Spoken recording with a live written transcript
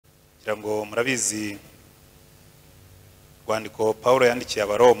kugira ngo murabizi rwandiko Paulo yandikiye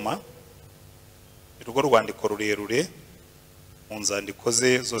abaroma urwo rwandiko rurerure mu nzandiko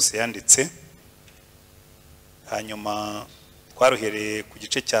ze zose yanditse hanyuma twaruhereye ku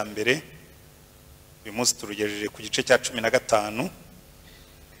gice cya mbere uyu munsi turugejeje ku gice cya 15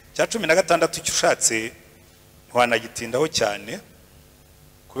 cya 16 cyushatse ntwanagitindaho cyane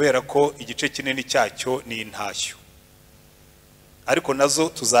kubera ko igice kinini cyacyo ni intashyo ariko nazo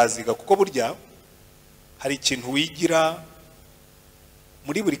tuzaziga kuko burya hari ikintu wigira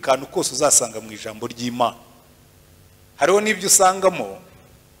muri buri kantu kose uzasanga mu ijambo ry'Imana hariho n'ibyo usangamo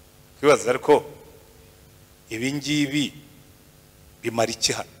kwibaza ariko ibi ngibi bimara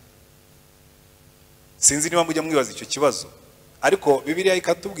iki hano sinzi niba mujya mwibaza icyo kibazo ariko Bibiliya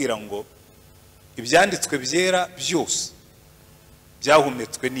ikatubwira ngo ibyanditswe byera byose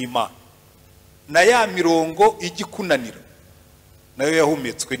byahumetswe n'Imana na ya mirongo igikunanira nayo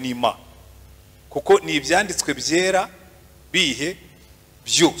yahumetswe n'Imana kuko ni ibyanditswe byera bihe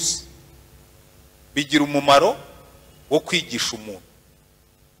byose bigira umumaro wo kwigisha umuntu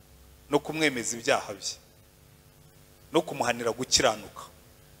no kumwemeza ibyaha bye no kumuhanira gukiranuka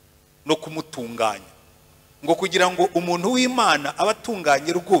no kumutunganya ngo kugira ngo umuntu w'Imana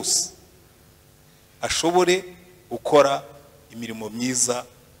abatunganye rwose ashobore gukora imirimo myiza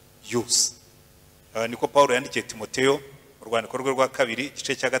yose niko Paulo yandikiye Timoteyo urwandiko rwe rwa 2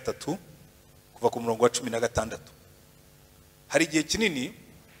 igice cya 3 kuva ku murongo wa 16 hari igihe kinini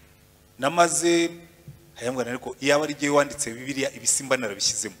namaze hayambwa ariko iyaba ari gihe wanditse Bibiliya ibisimba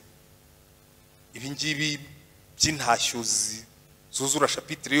narabishyizemo ibi ngibi by'intashyozi zuzura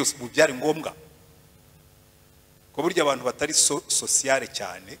chapitre yose mu byari ngombwa ko burya abantu batari sociale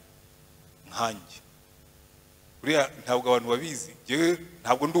cyane nkanjye buriya ntabwo abantu babizi jewe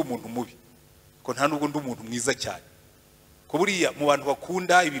ntabwo ndi umuntu mubi ko nta nubwo ndi umuntu mwiza cyane ko buriya mu bantu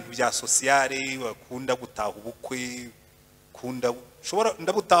bakunda ibintu bya sociale bakunda gutaha ubukwe kunda shobora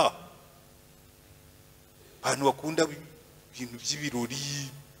ndabutaha abantu bakunda ibintu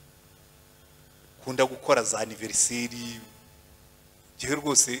by'ibirori kunda gukora za anniversaire jewe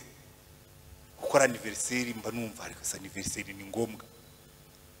rwose gukora anniversaire mba numva ariko sa anniversaire ni ngombwa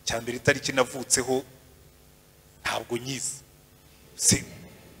cyambere itariki navutseho ntabwo nyizi se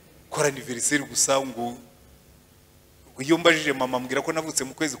gukora anniversaire gusa ngo iyo mbajije mama mbwira ko navutse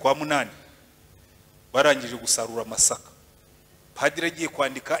mu kwezi kwa 8 barangije gusarura amasaka padiri agiye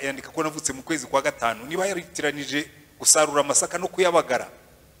kwandika yandika ko navutse mu kwezi kwa 5 niba yaritiranije gusarura amasaka no kuyabagara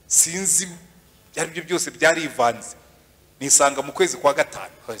sinzi byari byo byose byarivanze nisanga mu kwezi kwa 5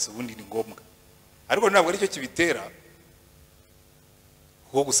 hose ubundi ni ngombwa ariko ntabwo ari cyo kibitera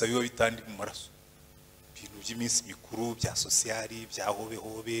ho gusa biba bitandi mu maraso ibintu by'iminsi mikuru bya sociali bya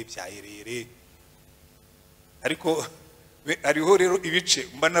hobe bya Irénée ariko ariho rero ibice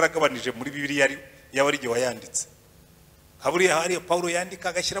mba naragabanije muri Bibiliya yaba ari gihe wayanditse haburiya hari Paulo yandika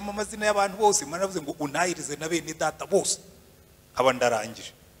agashyiramo amazina y'abantu bose manavuze ngo unayirize na bene data bose aba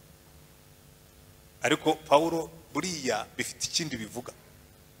ndarangije ariko Paulo buriya bifite ikindi bivuga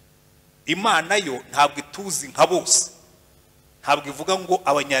Imana yo ntabwo ituzi nka bose ntabwo ivuga ngo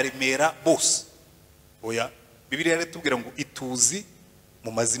abanyaremera bose oya Bibiliya iratubwira ngo ituzi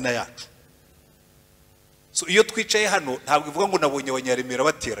mu mazina yacu so iyo twicaye hano ntabwo ivuga ngo nabonye abanyaremera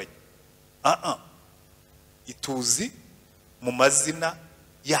bateranye ituzi mu mazina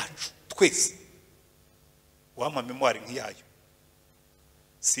yacu twese wampa memoire nk'iyayo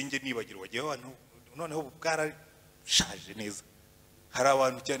singe nibagirwa wagiye abantu noneho bwarashaje neza hari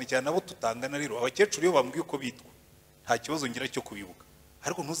abantu cyane cyane abo tutangana rero abakecuru iyo bambwiye uko bitwa nta kibazo ngira cyo kubibuka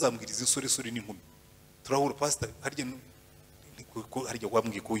ariko ntuzambwirize insore n'inkumi turahura pastor harya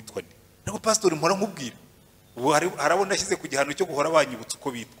wambwiye ko witwa nde ariko pastor mpora nkubwira ubu harabona ashyize ku gihano cyo guhora banyibutsa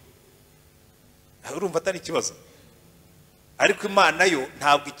uko bitwa urumva atari ikibazo ariko Imana yo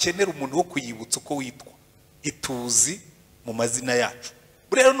ntabwo ikenera umuntu wo kuyibutsa uko witwa ituzi mu mazina yacu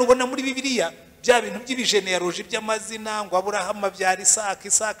rero nubona muri Bibiliya bya bintu by'ibigenealogy by'amazina ngo Aburahamu abyara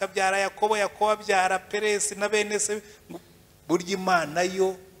Isaka abyara Yakobo abyara Peresi na bene se burya Imana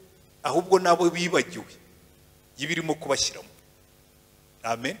yo ahubwo nabo bibagiwe yibirimo kubashyiramo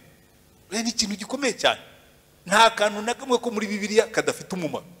amen rero ni ikintu gikomeye cyane nta kantu nakamwe ko muri Bibiliya kadafite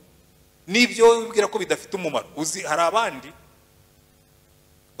umumaro nibyo bibwira ko bidafite umumaro uzi hari abandi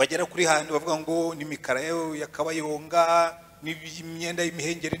bagera kuri handi bavuga ngo n'imikara yakabayonga n'imyenda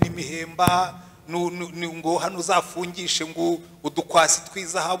y'imihengeri n'imihemba ngo hano uzafungishe ngo udukwasi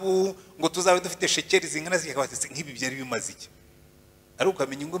twizahabu ngo tuzabe dufite shekeri zingana zikabatse nk'ibi byari bimaze iki ariko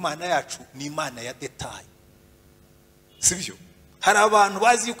ukamenya ngo Imana yacu ni Imana ya detail sibyo hari abantu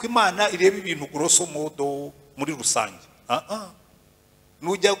bazi yuko Imana ireba ibintu grosso modo muri rusange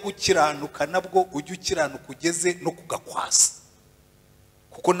nujya gukiranuka nabwo ujye ukiranuka ugeze no kugakwasa,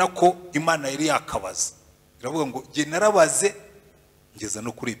 kuko nako Imana yari yakabaza, iravuga ngo jye narabaze ngeza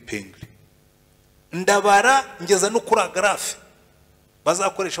no kuri pengle, ndabara ngeza no kuri agarafe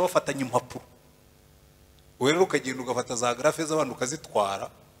bazakoresha bafatanya impapuro. Wewe rero ukagenda ugafata za agarafe z'abantu ukazitwara,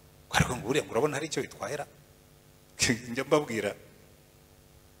 ariko ngo buriya urabona hari icyo bitwahera. Njya mbabwira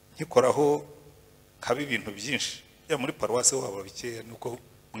nkikoraho kaba ibintu byinshi, ya muri paruwase waba bikeya nuko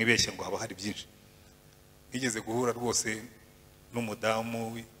mwibeshye ngo haba hari byinshi. Nigeze guhura rwose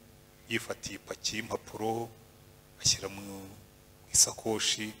n'umudamu yifatiye ipaki impapuro ashyira mu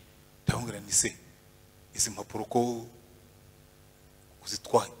isakoshi, ndamubwira nti se izi mpapuro ko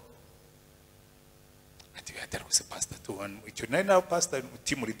uzitwaye? Ati yatari ko se pastor tuwan icyo nari na pastor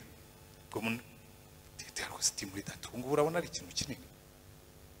utimurida ngo mun tete ko se timurida tungu urabona ari ikintu kinini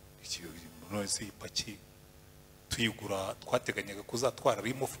iki none se ipaki tuyigura twateganyaga kuzatwara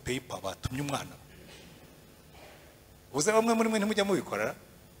rim of paper batumye umwana. Uze bamwe muri mwe ntimujya mubikorera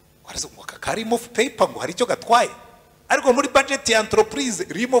kwarazo ngo rim of paper ngo hari icyo gatwaye, ariko muri budget ya entreprise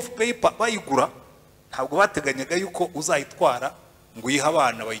rim of paper bayigura ntabwo bateganyaga yuko uzayitwara ngo yiha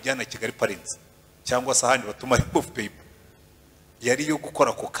abana bayijyana Kigali Parents cyangwa se ahandi batuma rim of paper, yari yo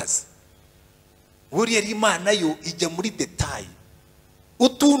gukora ku kazi. Buriya Imana yo ijya muri detail,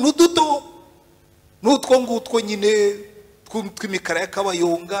 utuntu duto n'utwo ngutwo nyine tw'imikara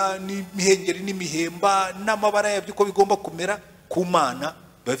y'akabayonga n'imihengeri n'imihemba n'amabara yabyo uko bigomba kumera ku Mana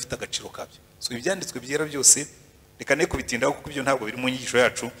bafite agaciro kabyo. So ibyanditswe byera byose reka ne kubitindaho kuko ibyo ntabwo biri mu nyigisho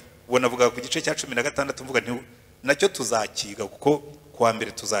yacu. Ubona avuga ku gice cya 16 mvuga nti nacyo tuzakiga kuko kuwa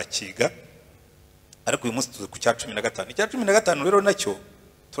mbere tuzakiga, ariko uyu munsi tuze ku cya 15. Icya 15 rero nacyo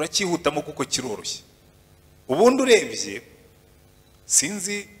turakihutamo kuko kiroroshye. Ubundi urebye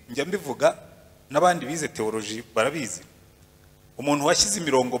sinzi njya mbivuga n'abandi bize theology barabizi, umuntu washyize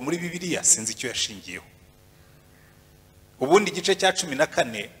imirongo muri Bibiliya sinzi icyo yashingiyeho. Ubundi igice cya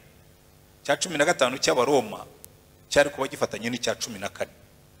 14 cya 15 cy'Abaroma cyari kuba gifatanye n'icya 14.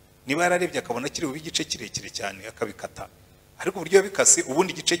 Niba yararebye akabona kiri ubu igice kirekire cyane akabikata, ariko uburyo bikase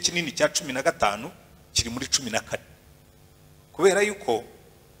ubundi igice kinini cya 15 kiri muri 14. Kubera yuko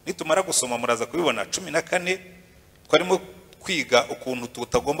nitumara gusoma muraza kubibona 14 twarimo kwiga ukuntu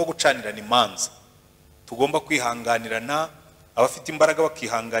tutagomba gucanirana imanza, tugomba kwihanganirana, abafite imbaraga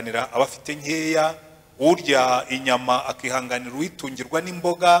bakihanganira abafite nkeya, urya inyama akihanganira uitungirwa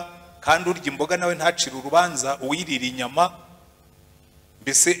n'imboga, kandi urya imboga nawe ntacira urubanza uwirira inyama,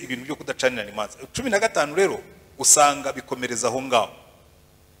 mbese ibintu byo kudacanirana imanza. 15 rero usanga bikomereza aho ngaho,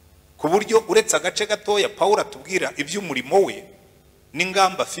 ku buryo uretse agace gatoya Paulo atubwira iby'umurimo we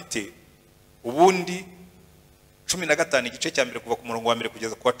n'ingamba afite. Ubundi 15 igice cya mbere kuva ku murongo wa mbere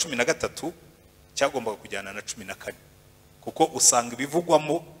kugeza ku wa 13 cyagombaga kujyana na 14, kuko usanga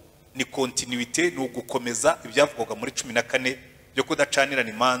ibivugwamo ni continuité, ni ugukomeza ibyavugwaga muri 14 byo kudacanirana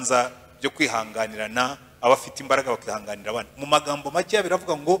imanza, byo kwihanganirana, abafite imbaraga bakihanganira abandi. Mu magambo make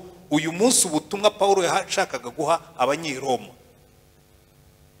biravuga ngo uyu munsi ubutumwa Paulo yashakaga guha abanyeroma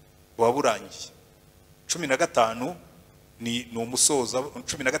waburangiye. 15 ni umusoza,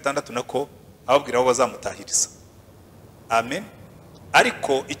 16 nako ababwira abo bazamutahiriza. Amen.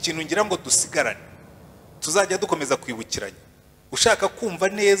 Ariko ikintu ngira ngo dusigarane tuzajya dukomeza kwibukiranya, ushaka kumva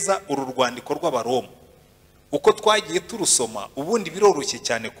neza uru rwandiko rw'Abaroma uko twagiye turusoma, ubundi biroroshye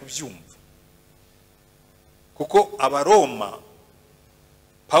cyane kubyumva, kuko Abaroma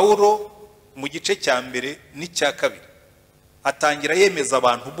Paulo mu gice cya mbere n'icya kabiri atangira yemeza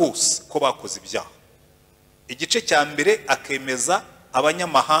abantu bose ko bakoze ibyaha. Igice cya mbere akemeza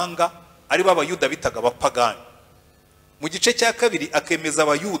abanyamahanga ari b'Abayuda bitaga abapagani. Mu gice cya kabiri akemeza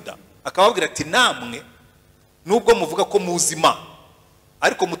Abayuda akababwira ati namwe nubwo muvuga ko muzi Imana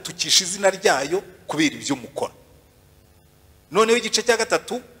ariko mutukisha izina ryayo kubera ibyo mukora. Noneho igice cya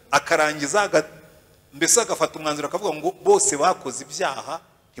gatatu akarangiza mbese agafata umwanzuro akavuga ngo bose bakoze ibyaha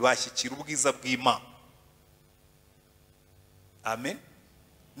ntibashyikira ubwiza bw'Imana. Amen.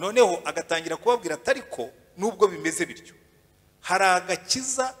 Noneho agatangira kubabwira atari ko nubwo bimeze bityo hari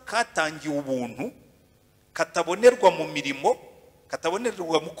agakiza katangiye ubuntu katabonerwa mu mirimo,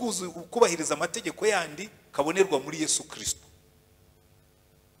 katabonerwa mu kubahiriza amategeko yandi, kabonerwa muri Yesu Kristo.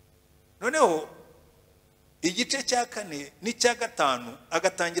 Noneho igice cya 4 n'icya 5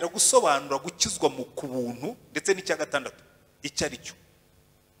 agatangira gusobanura gukizwa mu kubuntu ndetse n'icya 6 icyo ari cyo.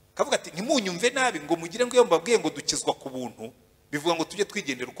 Kavuga ati ntimunyumve nabi ngo mugire ngo iyo mbabwiye ngo dukizwa ku buntu bivuga ngo tujye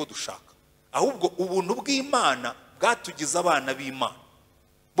twigendera uko dushaka, ahubwo ubuntu bw'Imana bwatugize abana b'Imana.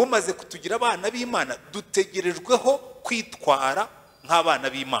 Bumaze kutugira abana b'Imana dutegerejweho kwitwara nk'abana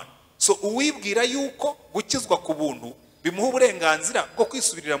b'Imana. So uwibwira yuko gukizwa ku buntu bimuha uburenganzira bwo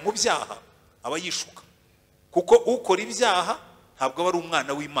kwisubirira mu byaha aba yishuka, kuko ukora ibyaha ntabwo aba ari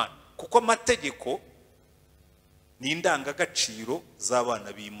umwana w'Imana, kuko amategeko ni indangagaciro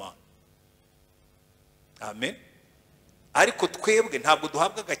z'abana b'Imana. Amen. Ariko twebwe ntabwo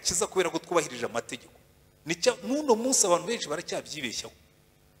duhabwa agakiza kubera ko twubahirije amategeko. N'uno munsi abantu benshi baracyabyibeshyaho,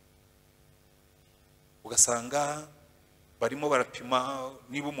 ugasanga barimo barapima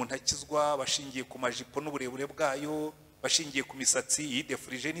niba umuntu akizwa bashingiye ku majipo n'uburebure bwayo, bashingiye ku misatsi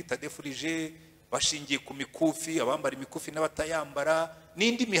yidefurije n'itadefurije, bashingiye ku mikufi, abambara imikufi n'abatayambara,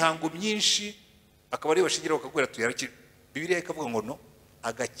 n'indi mihango myinshi, akaba ari bashingira bakagwera tuyarakira. Bibiliya ikavuga ngo no,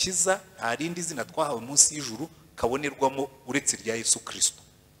 agakiza nta rindi zina twahawe munsi y'ijuru kabonerwamo uretse rya Yesu Kristo.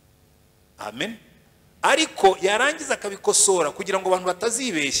 Amen. Ariko yarangiza akabikosora kugira ngo abantu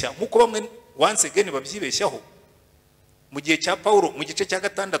batazibeshya nkuko bamwe once again babyibeshyaho. Mu gihe cya Paulo mu gice cya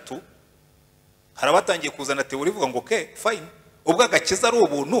 6 harabatangiye kuzana teori ivuga ngo okay fine, ubwo agakiza ari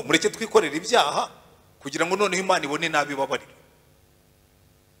ubuntu mureke twikorera ibyaha kugira ngo noneho Imana ibone nabi babarira.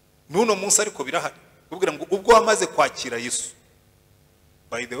 Nuno munsi ariko birahari kugira ngo ubwo wamaze kwakira Yesu,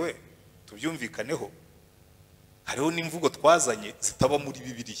 by the way tubyumvikaneho, hariho n'imvugo twazanye zitaba muri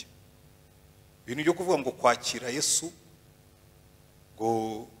Bibiliya. Ibintu byo kuvuga ngo kwakira Yesu,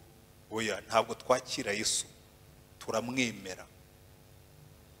 ngo oya ntabwo twakira Yesu, turamwemera.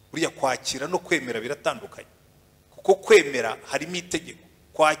 Buriya kwakira no kwemera biratandukanye, kuko kwemera harimo itegeko,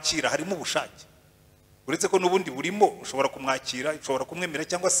 kwakira harimo ubushake. Uretse ko n'ubundi burimo ushobora kumwakira, ushobora kumwemera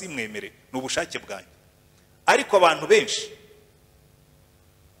cyangwa simwemere, n'ubushake bwanyu. Ariko abantu benshi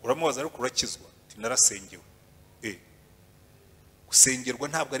uramubaza ariko urakizwa, tinarasengewe. Gusengerwa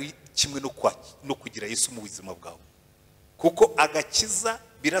ntabwo ari kimwe no kugira Yesu mu buzima bwawe, kuko agakiza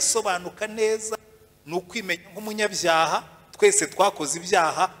birasobanuka neza, ni ukwimenya nk'umunyabyaha. Twese twakoze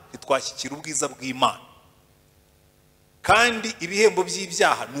ibyaha ntitwashyikira ubwiza bw'Imana, kandi ibihembo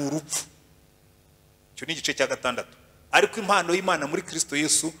by'ibyaha ni urupfu. Icyo ni igice cya 6. Ariko impano y'Imana muri Kristo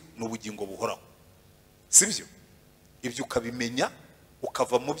Yesu ni ubugingo buhoraho. Sibyo? Ibyo ukabimenya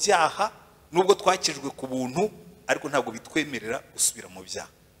ukava mu byaha, nubwo twakijwe ku buntu, ariko ntabwo bitwemerera gusubira mu byaha.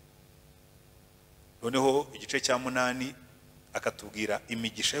 Noneho igice cya 8 akatubwira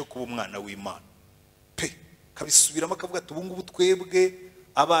imigisha yo kuba umwana w'Imana. Kabisubiramo akavuga ati ubu ngubu twebwe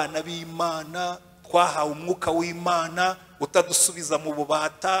abana b'Imana twahawe umwuka w'Imana utadusubiza mu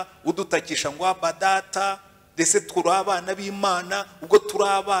bubata, udutakisha ngo abadata, ndetse turi abana b'Imana. Ubwo turi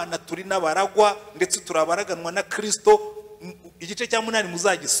abana turi n'abaragwa, ndetse turabaraganwa na Kristo. Igice cya 8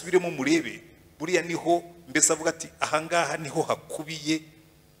 muzagisubiremo murebe, buriya niho mbese avuga ati ahangaha niho hakubiye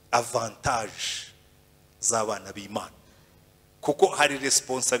avantage z'abana b'Imana, kuko hari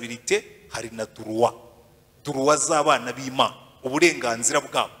responsabilité, hari na droit z'abana b'Imana, uburenganzira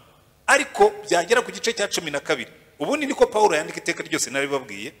bwabo. Ariko byagera ku gice cya 12, ubundi niko Paulo yandika iteka ryose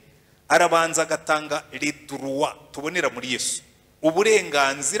naribabwiye, arabanza agatanga les droits tubonera muri Yesu,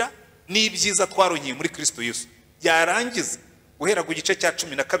 uburenganzira n'ibyiza twaronkiye muri Kristo Yesu. Yarangiza guhera ku gice cya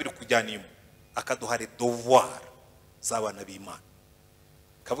 12 kujyana inyuma akaduha les devoirs z'abana b'Imana,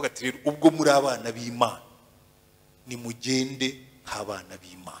 kavuga ati rero ubwo muri abana b'Imana ni mugende nk'abana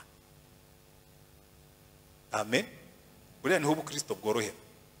b'Imana. Amen. Buriya niho ubukristo bworohera.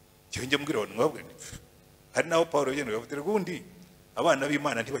 Cyonge mbwira abantu mwabwe ni hari naho Paulo yagenda yavuze gundi abana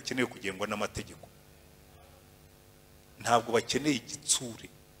b'Imana ntibakeneye kugengwa n'amategeko, ntabwo bakeneye igitsure.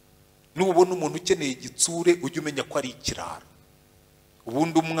 Nubona umuntu ukeneye igitsure ujye umenya ko ari ikirara.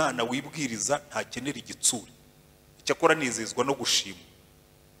 Ubundi umwana wibwiriza ntakenera igitsure, icyakora nizezwa no gushima.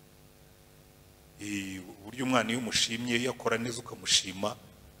 Uburyo umwana iyo umushimye yakora neza ukamushima,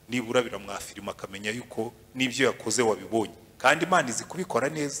 nibura biramwafirima akamenya yuko n'ibyo yakoze wabibonye, kandi Imana izi kubikora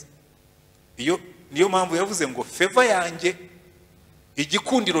neza. Niyo mpamvu yavuze ngo favor yanjye,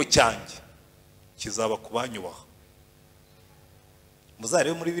 igikundiro cyanjye kizaba kubanyubaha.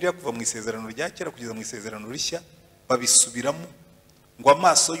 Muzarebe muri Bibiliya kuva mu isezerano rya kera kugeza mu isezerano rishya babisubiramo, ngo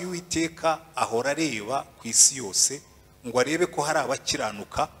amaso y'Uwiteka ahora areba ku isi yose, ngo arebe ko hari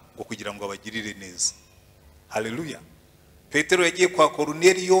abakiranuka, ngo kugira ngo abagirire neza. Haleluya. Petero yagiye kwa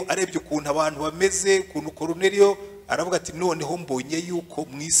Koruneliyo, arebye ukuntu abantu bameze, ukuntu Koruneliyo aravuga ati noneho mbonye yuko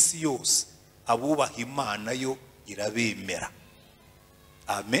mu isi yose abubaha Imana yo irabemera.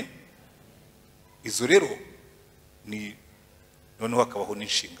 Amen. Izo rero ni noneho akabaho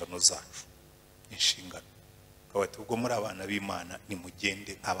n'inshingano zacu, inshingano kabati ubwo muri abana b'Imana ni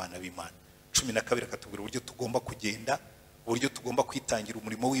mugende abana b'Imana. 12 akatubwira uburyo tugomba kugenda, uburyo tugomba kwitangira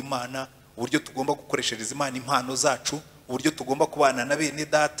umurimo w'Imana, uburyo tugomba gukoreshereza Imana impano zacu, uburyo tugomba kubana na bene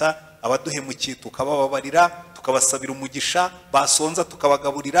data, abaduhemukiye tukabababarira, tukabasabira umugisha, basonza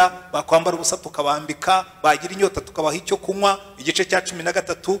tukabagaburira, bakwambara ubusa tukabambika, bagira inyota tukabaha icyo kunywa. Igice cya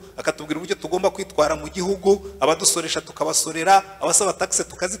 13 akatubwira uburyo tugomba kwitwara mu gihugu, abadusoresha tukabasorera, abasaba taxe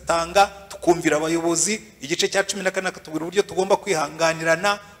tukazitanga, tukumvira abayobozi. Igice cya 14 akatubwira uburyo tugomba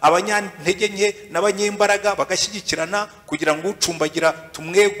kwihanganirana, abanyantege nke n'abanyembaraga bagashyigikirana kugira ngo ucumbagira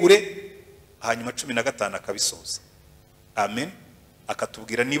tumwegure. Hanyuma 15 akabisoza. Amen.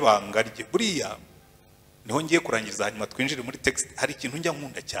 Akatubwira n'ibanga rye. Buriya niho ngiye kurangiriza, hanyuma twinjire muri text. Hari ikintu njya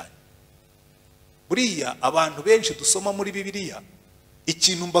nkunda cyane. Buriya abantu benshi dusoma muri Bibiliya,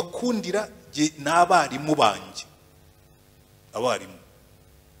 ikintu mbakundira n'abarimu banjye.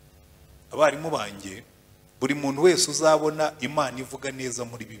 Abarimu banjye, buri muntu wese uzabona Imana ivuga neza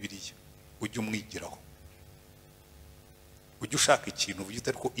muri Bibiliya, ujye umwigiraho. Ujye ushaka ikintu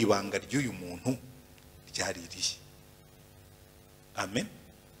uvuga ariko ibanga ry'uyu muntu ryari irihe. Amen.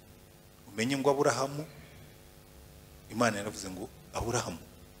 Umenye ngo Aburahamu, Imana yaravuze ngo Aburahamu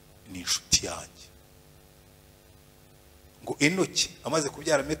ni inshuti yanjye. Ngo Enoki amaze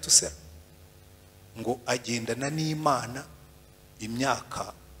kubyara Metusela, ngo agendana n'Imana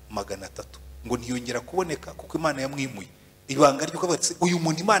imyaka 300, ngo ntiyongera kuboneka kuko Imana yamwimuye. Ibanga ryo kubatse uyu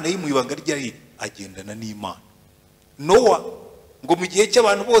muntu Imana yimuye, ibanga ryari agendana n'Imana. Nowa, ngo mu gihe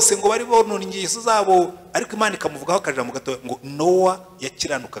cy'abantu bose ngo bari bonona ingeso zabo, ariko Imana ikamuvugaho akajambo gato ngo Nowa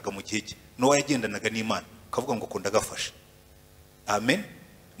yakiranukaga mu gihe cye. Nowa yagendanaga n'Imana, kavuga ngo konda gafasha. Amen.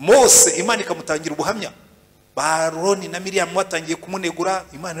 Mose, Imana ikamutangira ubuhamya. Baroni na Miriam watangiye kumunegura,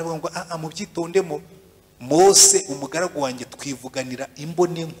 Imana iravuga ngo mubyitondemo. Mose umugaragu wanjye twivuganira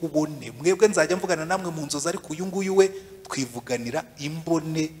imbone nkubone. Mwebwe nzajya mvugana namwe mu nzozi, ariko uyu nguyu we twivuganira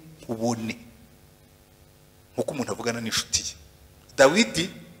imbone nkubone. Nkuko umuntu avugana n'inshuti ye. Dawidi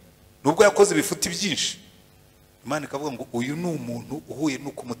nubwo yakoze ibifuti byinshi, Imana ikavuga ngo uyu ni umuntu uhuye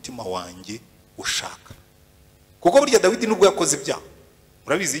n'uko umutima wanjye ushaka. Kuko burya Dawidi nubwo yakoze ibyaha,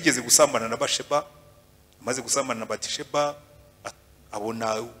 murabizi yigeze gusambana na Basheba, amaze gusambana na Batisheba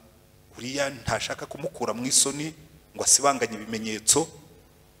abona Uriya ntashaka kumukura mu isoni ngo asibanganye ibimenyetso.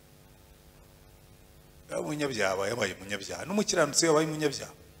 Umunyabyaha yabaye umunyabyaha, n'umukiranutsi yabaye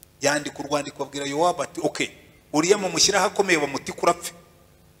umunyabyaha. Yandika urwandiko abwira Yowabu ati okay, Uriya mumushyiraho akomeye bamuti kurapfe.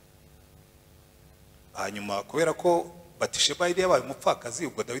 Hanyuma kubera ko Batisheba yari yabaye umupfakazi,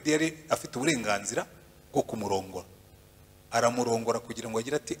 ubwo Dawidi yari afite uburenganzira bwo kumurongora. Aramurongora kugira ngo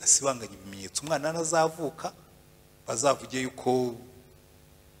agire ati asibanganye ibimenyetso, umwana nazavuka bazavuge yuko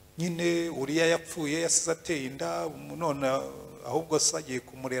nyine Uriya yapfuye yasize ateye inda, none ahubwo agiye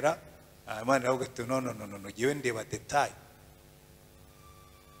kumurera. Imana iravuga ati no giwe ndeba detail.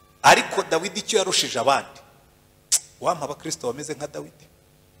 Ariko Dawidi icyo yarushije abandi, wampa abakristo bameze nka Dawidi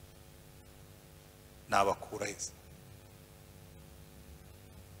nabakura heza.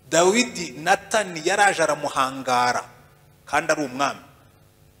 Dawidi Natani yaraje aramuhangara kandi ari umwami,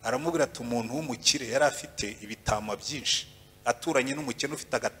 aramubwira ati umuntu w'umukire yari afite ibitama byinshi, aturanye n'umukene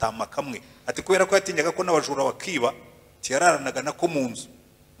ufite agatama kamwe, ati kubera ko yatinyaga ko n'abajura bakiba, yararanaga nako mu nzu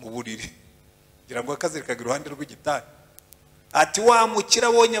mu buriri kugira ngo akazirikaga iruhande rw'igitanda. Ati wa mukira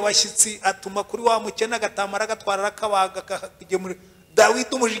abonye abashyitsi atuma kuri wa mukene agatama aragatwara arakabaga kagemura.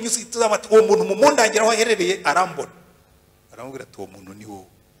 Dawidi umujinya usituzama ati uwo muntu mumundangira aho aherereye arambona. Aramubwira ati uwo muntu ni wowe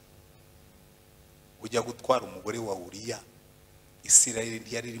ujya gutwara umugore wa Uriya. Isirayeli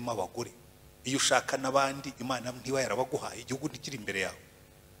ntiyari irimo abagore, iyo ushaka n'abandi Imana ntiba yarabaguhaye, igihugu ntikiri imbere yawe.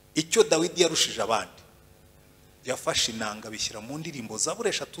 Icyo Dawidi yarushije abandi, yafashe inanga bishyira mu ndirimbo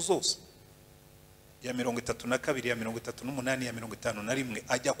Zaburi 3 zose, ya 32, ya 38, ya 51,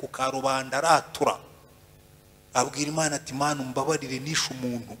 ajya ku karubanda aratura abwira Imana ati Mana umbabarire nishe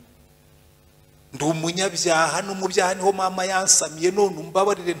umuntu, ndi umunyabyaha, no mu byaha niho mama yansamiye, none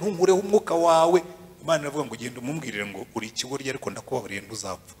umbabarire ntunkureho umwuka wawe. Imana iravuga ngo genda umumbwirire ngo uri ikigoryi ariko ndakubabariye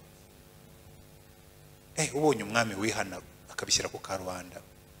ntuzapfa. Ubonye umwami wihana akabishyira ku karubanda.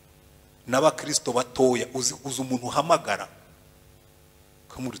 N'abakristo batoya uzi umuntu uhamagara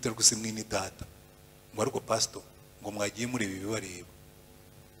kamurute rwose mwini data ngo ariko pastor ngo mwagiye muri ibi bibareba,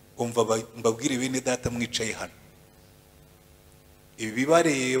 umva mbabwire bene data mwicaye hano, ibi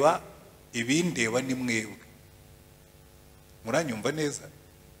bibareba ibindeba ni mwebwe. Muranyumva neza?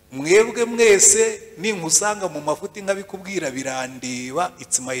 Mwebwe mwese ninkusanga mu mafuti nkabikubwira birandeba,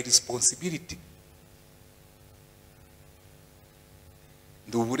 it's my responsibility.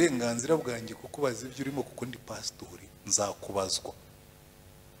 Ndi uburenganzira bwanjye kukubaza ibyo urimo kuko ndi pastori, nzakubazwa.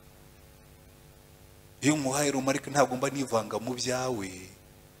 Iyo umuhaye rumarika ntabwo mba nivanga mu byawe.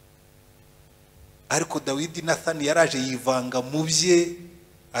 Ariko Dawidi Nathani yaraje yivanga mu bye,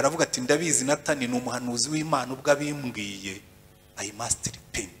 aravuga ati ndabizi Nathani ni umuhanuzi w'Imana ubwo abimbwiye, I must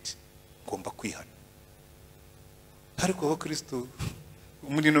repent, ngomba kwihana. ariko abakristo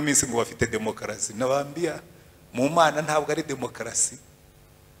muri no minsi ngo bafite demokarasi nabambia mu mana ntabwo ari demokarasi.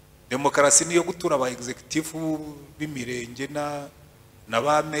 Demokarasi niyo gutura aba executive b'imirenge na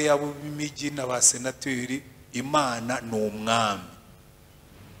ba meya b'imijyi na ba senateri. Imana ni umwami,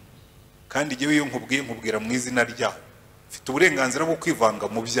 kandi igihe iyo nkubwira mu izina ryawe ufite uburenganzira bwo kwivanga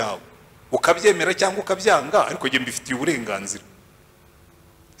mu byawe ukabyemera cyangwa ukabyanga, ariko nge mbifitiye uburenganzira.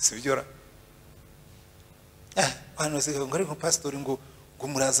 Sibyo ra hano se ngo ari pastor ngo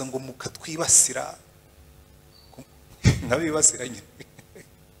muraza ngo mukatwibasira nkabibasira nyine.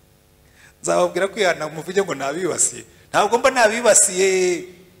 Nzababwira kwihana muvuge ngo nabibasiye, ntabwo mba nabibasiye,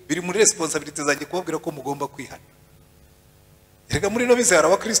 biri muri responsibility zanjye kubabwira ko mugomba kwihana. Erega muri no bize hari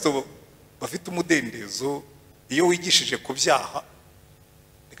abakristo bafite umudendezo iyo wigishije ku byaha.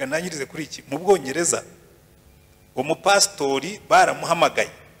 Reka nanyirize kuri iki, mu Bwongereza umupastori baramuhamagaye,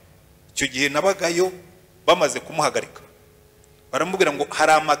 icyo gihe nabagayo bamaze kumuhagarika, baramubwira ngo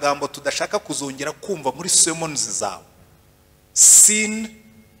hari amagambo tudashaka kuzongera kumva muri sermons zawe.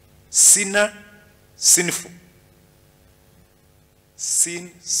 Sinner, sinful.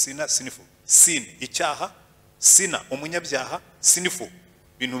 Sinful. Sin icyaha, sina umunyabyaha, sinful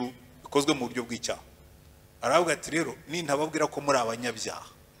bintu bikozwe mu buryo bw'icyaha. Aravuga ati rero nintababwira ko muri abanyabyaha,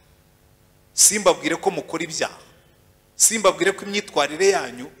 simbabwire ko mukora ibyaha, simbabwire ko imyitwarire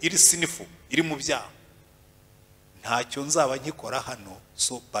yanyu iri sinful, iri mu byaha, ntacyo nzaba nkikora hano,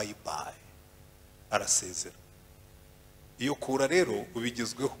 so bye bye. Arasezera. Iyo kura rero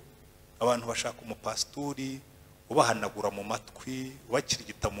ubigezweho, abantu bashaka umupastori ubahanagura mu matwi,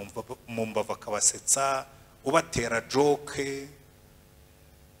 ubakirigita mu mbavu akabasetsa, ubatera joke,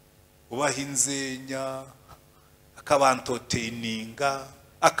 ubahinzenya, akabantoteininga,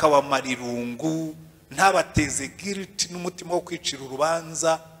 akabamarira ntabateze guilt n'umutima wo kwicira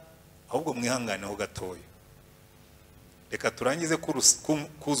urubanza, ahubwo mwihanganeho gatoya. Reka turangize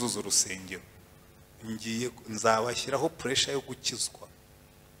kuzuza urusengero. Nzabashyiraho pressure yo gukizwa.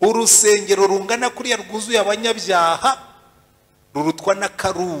 Urusengero rungana kuriya rwuzuye abanyabyaha rurutwa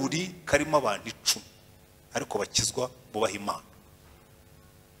n'akaruri karimo abantu 10, ariko bakizwa bubaha Imana.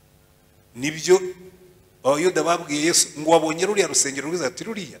 Nibyo Abayuda babwiye Yesu ngo wabonye ruriya rusengero rwiza, ati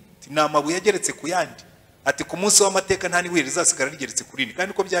ruriya ni amabuye yageretse ku yandi, ati ku munsi w'amateka nta nibuye rizasigara rigeretse kuri rindi.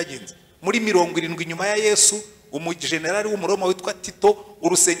 Kandi ko byagenze muri 70 nyuma ya Yesu, umugenerali w'umuroma witwa Tito,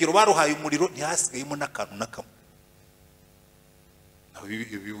 urusengero baruhaye umuriro ntihasigayemo n'akantu nakamwe.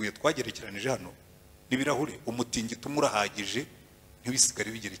 Ibibuye twagerekeranije hano n'ibirahure, umutingito umurahagije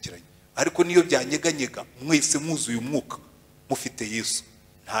ntibisigare bigerekeranye, ariko niyo byanyeganyega mwese mwuzuye umwuka mufite Yesu,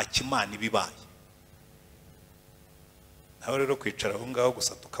 nta kimana ibibaye. Naho rero kwicara aho ngaho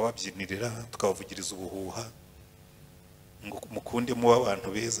gusa tukababyinirira tukabavugiriza ubuhuha ngo mukunde muba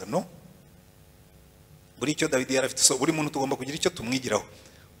abantu beza, no. Buri icyo David yarafite, so buri muntu tugomba kugira icyo tumwigiraho.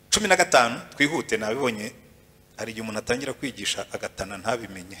 15 twihute, nabibonye hari igihe umuntu atangira kwigisha agatana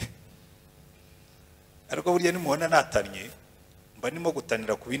ntabimenye, ariko burya nimubona natanye mba nimo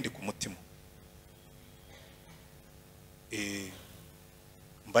gutanira ku bindi ku mutima.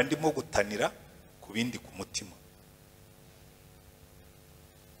 Mba ndimo gutanira ku bindi ku mutima,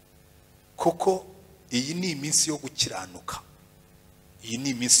 kuko iyi ni iminsi yo gukiranuka, iyi ni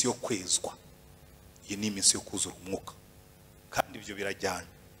iminsi yo kwezwa, iyi ni iminsi yo kuzura umwuka, kandi ibyo birajyana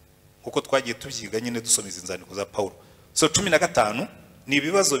kuko twagiye tubyiga nyine dusoma izi nzandiko za Paulo. So 15 ni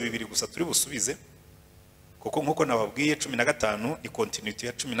ibibazo bibiri gusa turi busubize, kuko nkuko nababwiye 15 ni continuity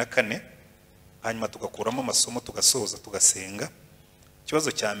ya 14, hanyuma tugakuramo amasomo tugasoza tugasenga.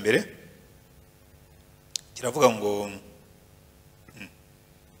 Ikibazo cya mbere kiravuga ngo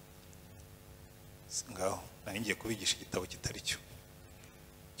ngaho nari ngiye kubigisha igitabo kitari cyo.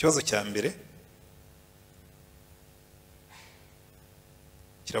 Ikibazo cya mbere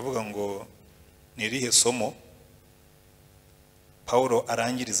kiravuga ngo ni irihe somo Paulo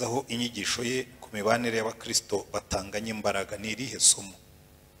arangirizaho inyigisho ye ku mibanire y'abakristo batanganye imbaraga? Ni irihe somo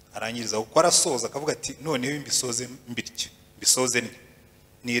arangirizaho? Ko arasoza akavuga ati noneho mbisoze mbitye, mbisoze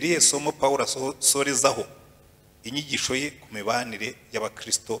ni irihe somo Paulo asorezaho inyigisho ye ku mibanire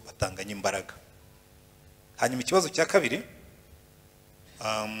y'abakristo batanganye imbaraga? Hanyuma ikibazo cya kabiri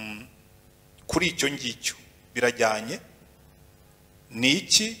kuri icyo ngicyo birajyanye, ni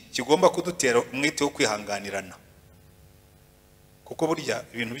iki kigomba kudutera umwete wo kwihanganirana? Kuko burya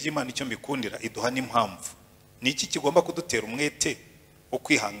ibintu by'Imana icyo mbikundira iduha n'impamvu. Ni iki kigomba kudutera umwete wo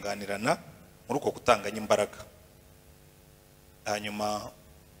kwihanganirana muri uko gutanganya imbaraga? Hanyuma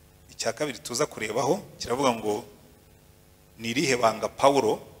icya kabiri tuza kurebaho kiravuga ngo ni irihe banga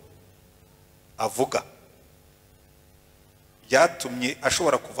Paulo avuga byatumye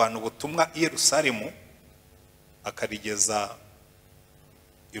ashobora kuvana ubutumwa i Yerusalemu akarigeza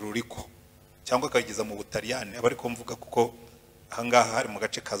iruriko cyangwa akageza mu Butaliyani abari ko mvuga kuko ahangaha hari mu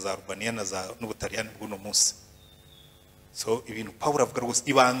gace ka za Albania na za n'Ubutaliyani bw'uno munsi. So ibintu Pawulo avuga rwose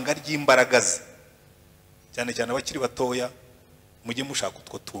ibanga ry'imbaraga ze cyane cyane abakiri batoya mujye mushaka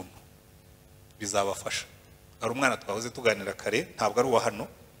utwo tuntu bizabafasha. Ari umwana twahoze tuganira kare ntabwo ari uwa hano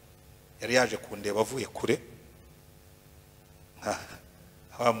yari yaje kundeba avuye kure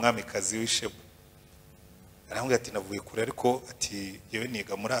wa mwamikazi w'Isheba arambwira ati navuye kure ariko ati yewe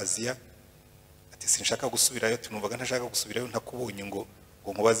niga muri Aziya ati sinshaka gusubirayo tunumvaga ntashaka gusubirayo ntakubonye ngo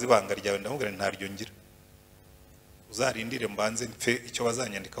nkubaze ibanga ryawe ndamubwira ntaryo ngira uzarindire mbanze mfe icyo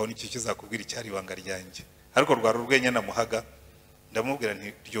bazanyandikaho n'icyo kizakubwira icyari ibanga ryanjye ariko rwari urwenya namuhaga ndamubwira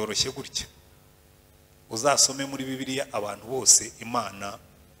nti ryoroshye gutya uzasome muri Bibiliya abantu bose Imana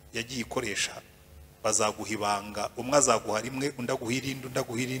yagiye ikoresha bazaguha ibanga umwe azaguha rimwe undaguhirinde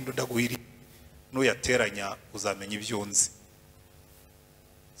undaguhirinde nuyateranya uzamenya ibyonzi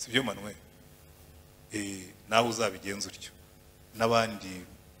sibyo Manuel nawe uzabigenza utyo nabandi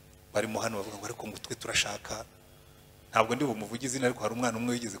barimo hano bavuga ngo ariko ngutwe turashaka ntabwo ndi bumuvuga izina ariko hari umwana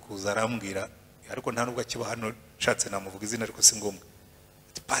umwe wigeze kuza arambwira ariko nta nubwo akiba hano nshatse namuvuga izina ariko si ngombwa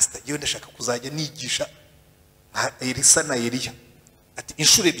ati pastor yewe ndashaka kuzajya nigisha nka Elisa na Eliya ati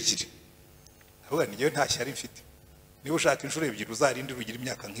inshuro ebyiri avuga ni yewe nta shyari mfite niba ushaka inshuro ebyiri uzarinde urugira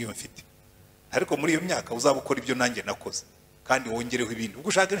imyaka nk'iyo mfite ariko muri iyo myaka uzabukora ibyo nanjye nakoze kandi wongereho ibindi ubwo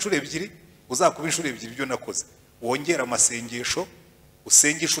ushaka inshuro ebyiri uzakuba inshuro ebyiri ibyo nakoze wongera amasengesho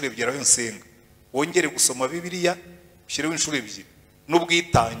usenge inshuro ebyiri ayo nsenga wongere gusoma Bibiliya ushyireho inshuro ebyiri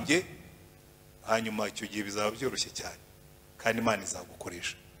n'ubwitange hanyuma icyo gihe bizaba byoroshye cyane kandi Imana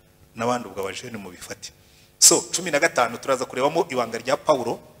izagukoresha n'abandi ubwo abajene mu bifati. So 15 turaza kurebamo ibanga rya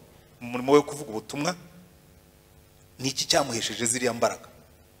Pawulo mu murimo we kuvuga ubutumwa niki cyamuhesheje ziriya mbaraga.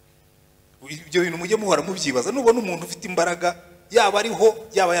 Ibyo bintu mujye muhora mubyibaza nubona umuntu ufite imbaraga yaba ariho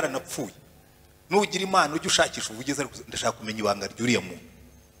yaba yaranapfuye nugira Imana ujye ushakisha ubugeze ndashaka kumenya ibanga ry'uriya muntu.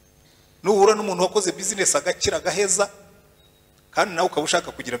 Nuhura n'umuntu wakoze business agakira gaheza kandi nawe ukaba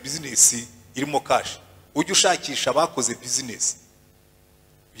ushaka kugira business irimo cash ujye ushakisha abakoze business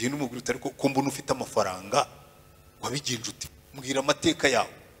ibintu muguru utari ko mbona ufite amafaranga wabigenje uti mbwira amateka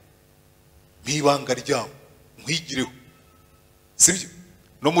yawe n'ibanga ryawe nkwigireho sibyo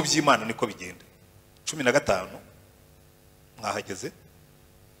no mu by'Imana niko bigenda. 15 mwahageze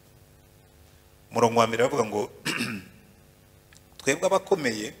murongo wa mbere bavuga ngo twebwe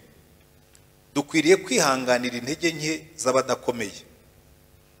abakomeye dukwiriye kwihanganira intege nke z'abadakomeye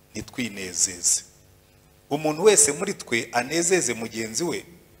nitwinezeze umuntu wese muri twe anezeze mugenzi we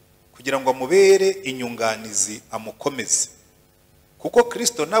kugira ngo amubere inyunganizi amukomeze kuko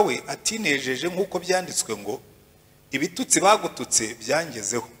Kristo nawe atinejeje nk'uko byanditswe ngo ibitutsi bagututse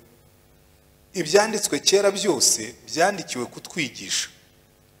byangezeho ibyanditswe kera byose byandikiwe kutwigisha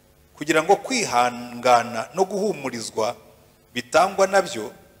kugira ngo kwihangana no guhumurizwa bitangwa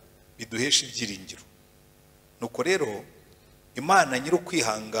nabyo biduhesha ibyiringiro. Nuko rero Imana nyiri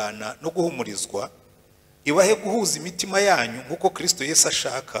kwihangana no guhumurizwa ibahe guhuza imitima yanyu nk'uko Kristo Yesu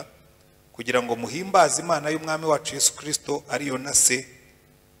ashaka kugira ngo muhimbaze Imana y'umwami wacu Yesu Kristo ariyo na se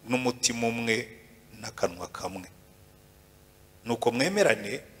n'umutima umwe n'akanwa kamwe. Nuko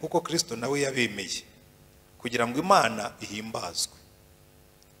mwemerane nk'uko Kristo nawe yabemeye kugira ngo Imana ihimbazwe.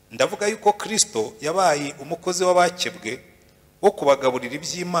 Ndavuga yuko Kristo yabaye umukozi w'abakebwe wo kubagaburira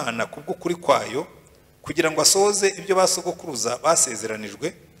iby'Imana kubw'ukuri kwayo kugira ngo asohoze ibyo basogokuruza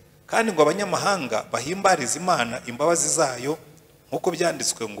basezeranijwe kandi ngo abanyamahanga bahimbarize Imana imbabazi zayo nk'uko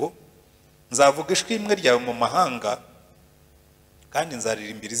byanditswe ngo nzavuga ishimwe ryawe mu mahanga kandi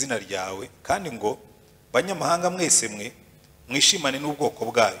nzaririmbira izina ryawe kandi ngo banyamahanga mwese mwe mwishimane n'ubwoko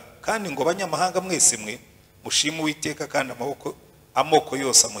bwayo kandi ngo banyamahanga mwese mwe mushime Uwiteka kandi amoko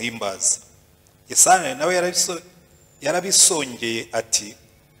yose amuhimbaza. Yesaya nawe yarabisongeye ati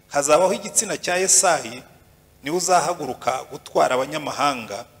hazabaho igitsina cya Yesayi niwe uzahaguruka gutwara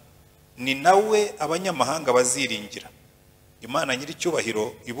abanyamahanga ni nawe abanyamahanga baziringira. Imana nyiri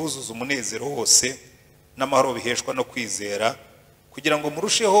cyubahiro ibuzuza umunezero wose n'amahoro biheshwa no kwizera kugira ngo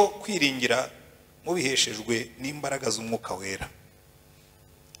murusheho kwiringira mubiheshejwe n'imbaraga z'umwuka wera.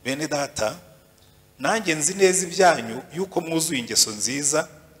 Bene data nanjye nzi neza ibyanyu yuko mwuzuye ingeso nziza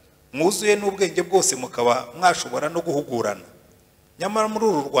mwuzuye n'ubwenge bwose mukaba mwashobora no guhugurana. Nyamara muri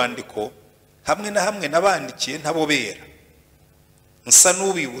uru rwandiko hamwe na hamwe nabandikiye ntabobera nsa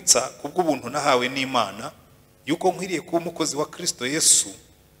n'ubibutsa kubw'ubuntu nahawe n'Imana yuko nkwiriye kuba umukozi wa Kristo Yesu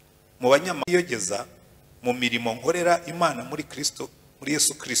mu banyamahanga mu mirimo nkorera Imana muri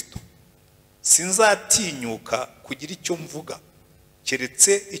Yesu Kristo. Sinzatinyuka kugira icyo mvuga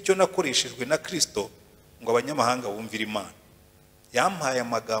keretse icyo nakoreshejwe na Kristo ngo abanyamahanga bumvire Imana. Yampaye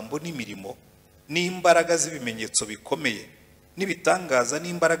amagambo n'imirimo n'imbaraga z'ibimenyetso bikomeye n'ibitangaza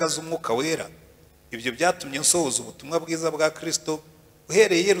n'imbaraga z'umwuka wera. Ibyo byatumye nsohoza ubutumwa bwiza bwa Kristo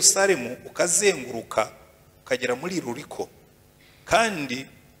uhereye Yerusalemu ukazenguruka ukagera muri Ruriko. Kandi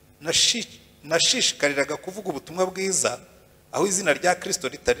nashishikariraga kuvuga ubutumwa bwiza aho izina rya Kristo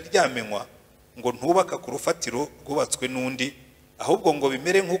ritari ryamenywa, ngo ntubaka ku rufatiro rwubatswe n'undi, ahubwo ngo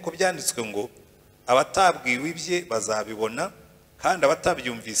bimere nk'uko byanditswe ngo abatabwiwe ibye bazabibona kandi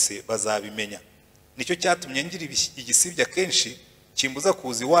abatabyumvise bazabimenya. Nicyo cyatumye ngira igisibya kenshi kimbuza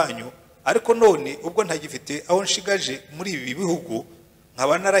kuza iwanyu, ariko none ubwo ntagifite aho nshigaje muri ibi bihugu,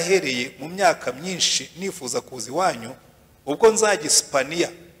 nkaba narahereye mu myaka myinshi nifuza kuza iwanyu, ubwo nzajya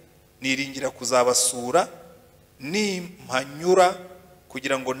Isipaniya niringira kuzabasura nimpanyura,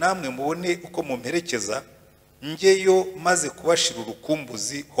 kugira ngo namwe mubone uko mumperekeza njyeyo maze kubashira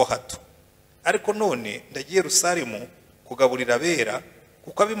urukumbuzi ho hato. Ariko none ndagiye Yerusalemu kugaburira abera,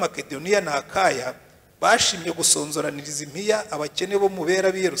 kuko ab'i Makedoniya na Akaya bashimye gusonzoraniriza impiya abakene bo mu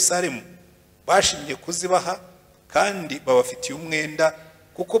bera b'i Yerusalemu, bashimye kuzibaha kandi babafitiye umwenda,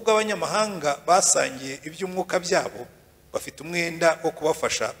 kuko bw'abanyamahanga basangiye iby'umwuka byabo bafite umwenda wo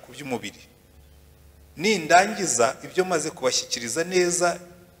kubafasha ku by'umubiri. Nindangiza ibyo maze kubashyikiriza neza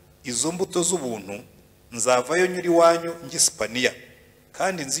izo mbuto z'ubuntu, nzavayo nyuri iwanyu njye Isipaniya,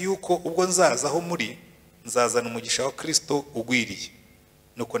 kandi nzi yuko ubwo nzaza aho muri nzazana umugisha wa Kristo ugwiriye.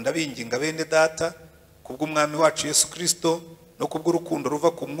 Nuko ndabinginga bene data kubw'umwami wacu Yesu Kristo no kubw'urukundo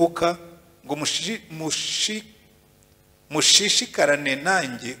ruva ku mwuka, ngo mushishikarane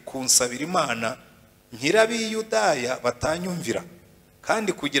nanjye kunsabira Imana nk'irabi Yudaya batanyumvira,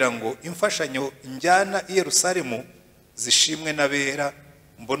 kandi kugira ngo imfashanyo njyana i Yerusalemu zishimwe n'abera,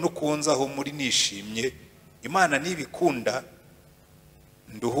 mbone ukunzaho muri nishimye. Imana nibikunda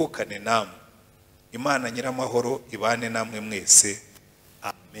nduhukane namwe. Imana nyiramahoro ibane namwe mwese.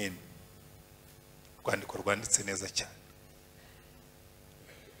 Amen. Rwandiko rwanditse neza cyane.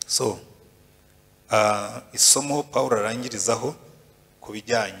 So isomo Pawulo arangirizaho ku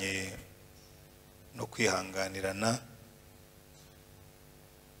bijyanye no kwihanganirana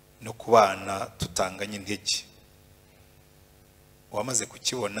no kubana tutanganye intege. Wamaze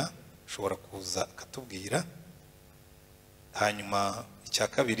kukibona ushobora kuza akatubwira. Hanyuma icya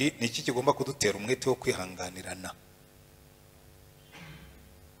kabiri ni iki kigomba kudutera umwete wo kwihanganirana.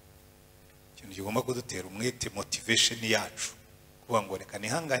 Ikintu kigomba kudutera umwete, motivation yacu, kuvuga ngo reka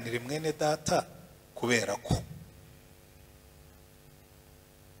nihanganire mwene data kubera ko.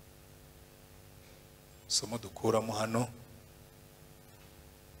 Somo dukuramo hano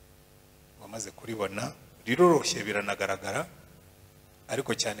wamaze kuribona, riroroshye biranagaragara,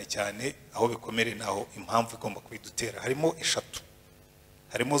 ariko cyane cyane aho bikomere naho impamvu igomba kubidutera harimo eshatu.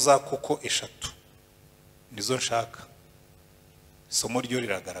 Harimo za kuko eshatu nizo nshaka. Isomo ryo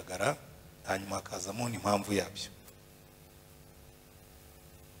riragaragara, hanyuma hakazamo n'impamvu yabyo.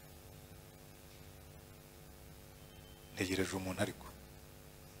 Ntegereje umuntu ariko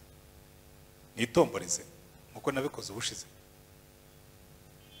nitomboreze nkuko nabikoze ubushize.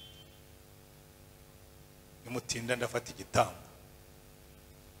 Nimutinda ndafata igitambo.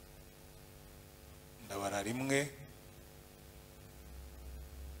 Ndabara rimwe,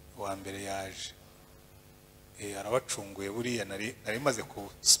 wa mbere yaje arabacunguye buriya nari maze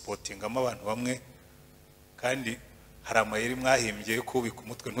ku spotingamo abantu bamwe, kandi hari amayeri mwahimbye yo kubika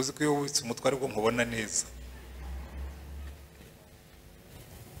umutwe. Ntuzi ko iyo wubitse umutwe aribwo nkubona neza.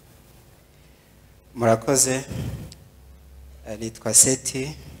 Murakoze. Nitwa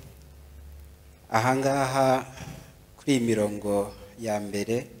Seti. Ahangaha kuri imirongo ya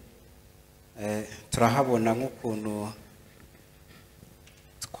mbere turahabona nk'ukuntu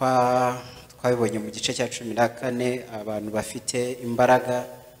twabibonye mu gice cya 14, abantu bafite imbaraga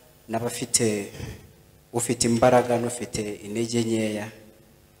n'abafite ufite imbaraga n'ufite intege nkeya.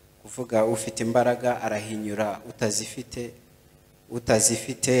 Kuvuga ufite imbaraga arahinyura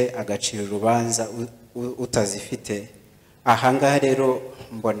utazifite agaciro urubanza utazifite. Ahangaha rero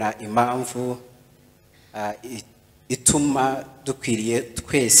mbona impamvu ituma dukwiriye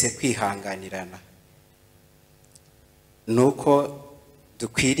twese kwihanganirana, nuko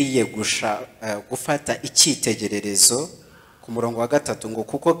dukwiriye gufata icyitegererezo ku murongo wa 3 ngo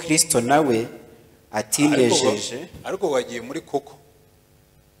kuko Kristo nawe atinejeje. Ariko wagiye muri kuko,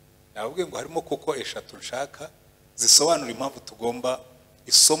 navuga ngo harimo kuko eshatu nshaka zisobanura impamvu tugomba.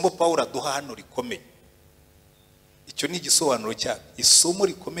 Isomo Pawulo aduha hano rikomeye, icyo ni igisobanuro cya isomo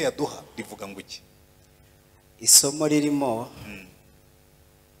rikomeye aduha. Rivuga ngo iki? Isomo ririmo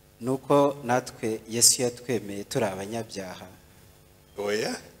nuko natwe Yesu yatwemeye turi abanyabyaha.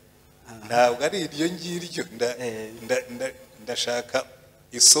 Oya, ntabwo ari iryo ngiryo ndashaka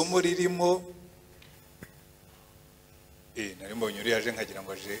isomo ririmo nari mbonye uri yaje nkagira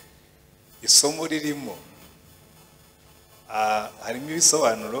ngo aje isomo ririmo harimo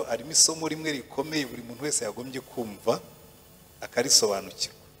ibisobanuro, harimo isomo rimwe rikomeye buri muntu wese yagombye kumva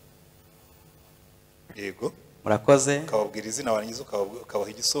akarisobanukirwa. Yego, murakoze. ukababwira izina warangiza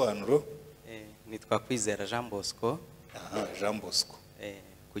ukabaha igisobanuro. Nitwa Kwizera Jean Bosco. Jean Bosco.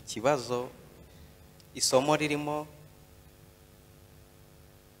 Ku kibazo isomo ririmo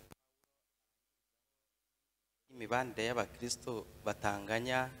imibanire y'abakristo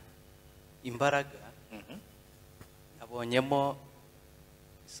batanganya imbaraga, nabonyemo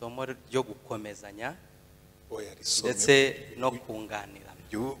isomo ryo gukomezanya ndetse no kunganirana.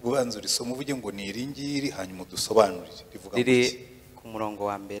 Ubanza urisomo uvuge ngo ni iringiri hanyuma dusobanurire rivuga riri ku murongo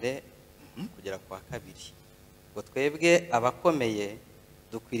wa mbere kugera ku wa kabiri. Ngo twebwe abakomeye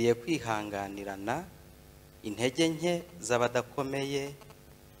dukwiriye kwihanganirana intege nke z'abadakomeye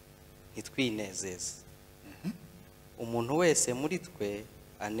ntitwinezeze. Umuntu wese muri twe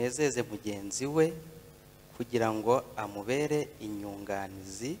anezeze mugenzi we kugira ngo amubere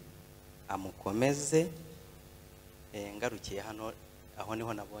inyunganizi, amukomeze. Ngarukiye hano, aho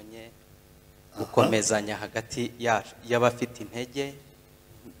niho nabonye gukomezanya hagati y'abafite intege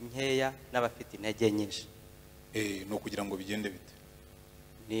nkeya n'abafite intege nyinshi. Ni ukugira ngo bigende bite?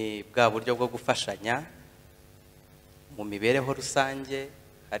 Ni bwa buryo bwo gufashanya mu mibereho rusange.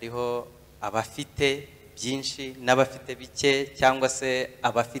 Hariho abafite byinshi n'abafite bike, cyangwa se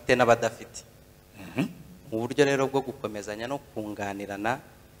abafite n'abadafite. Mu buryo rero bwo gukomezanya no kunganirana,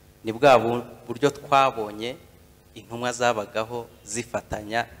 ni bwa buryo twabonye intumwa zabagaho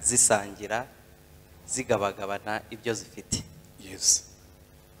zifatanya, zisangira, zigabagabana ibyo zifite. Yes,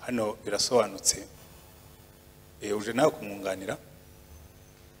 hano birasobanutse. Uje nawe kumwunganira?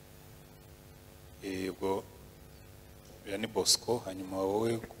 Yego, Irénée Bosco, hanyuma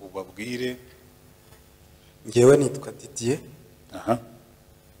wowe kubabwire. Ngewe nitwa Didier.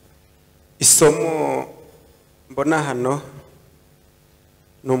 Isomo mbona hano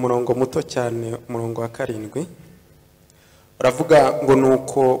ni umurongo muto cyane, umurongo wa 7. Uravuga ngo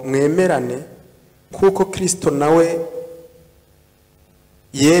nuko mwemerane kuko Kristo nawe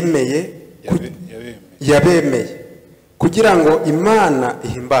yabemeye kugira ngo Imana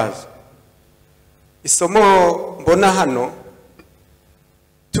ihimbazwe. Isomo mbona hano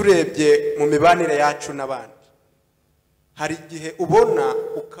turebye mu mibanire yacu n'abandi, hari igihe ubona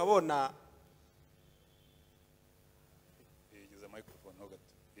ukabona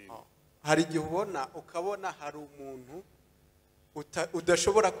hari umuntu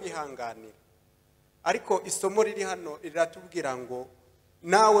udashobora kwihanganira, ariko isomo riri hano riratubwira ngo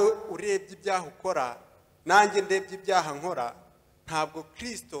nawe urebye ibyaha ukora, nanjye ndebye ibyaha nkora, ntabwo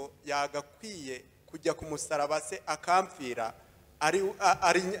Kristo yagakwiye kujya ku musaraba se akampfira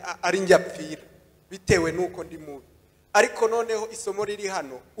ari njyapfira bitewe nuko ndi mubi. Ariko noneho isomo riri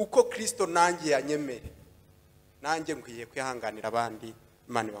hano, uko Kristo nanjye yanyemere, nanjye nkwiye kwihanganira abandi.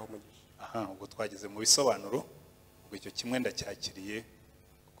 Imana ibahe umugisha. Ubwo twageze mu bisobanuro, ubwo icyo kimwe ndacyakiriye,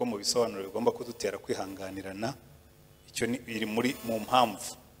 kuko mu bisobanuro bigomba kudutera kwihanganirana. Icyo biri mu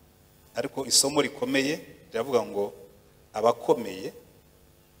mpamvu, ariko isomo rikomeye riravuga ngo abakomeye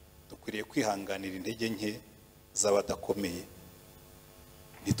dukwiriye kwihanganira intege nke z'abadakomeye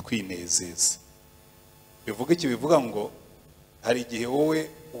ntitwinezeze. Bivuga iki? Bivuga ngo hari igihe wowe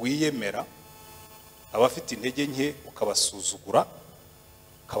wiyemera abafite intege nke ukabasuzugura,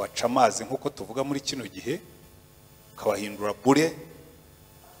 ukabaca amazi nk'uko tuvuga muri kino gihe, ukabahindura bure,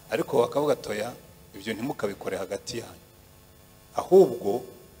 ariko bakavuga toya ibyo ntimukabikore hagati yanyu. Ahubwo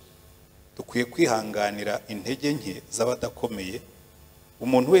dukwiye kwihanganira intege nke z'abadakomeye.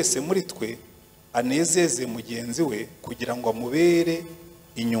 Umuntu wese muri twe anezeze mugenzi we kugira ngo amubere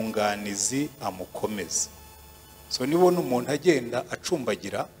inyunganizi, amukomeze. So nibona umuntu agenda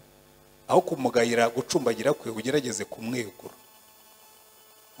acumbagira, aho kumugayira gucumbagira kwe ugerageze kumwegura,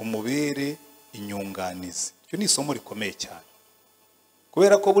 umubere inyunganizi. Icyo ni isomo rikomeye cyane,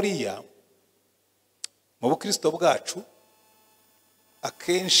 kubera ko buriya mu bukristo bwacu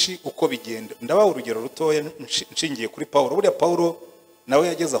akenshi uko bigenda, ndabaha urugero rutoya nshingiye kuri Paulo. Buriya Paulo nawe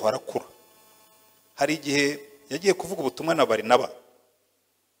yageze aho arakura. Hari igihe yagiye kuvuga ubutumwa na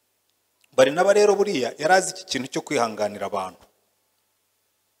Barinaba rero buriya yarazi iki kintu cyo kwihanganira abantu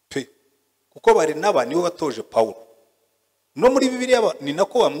pe, kuko Barinaba niwe watoje Paulo. No muri Bibiliya ni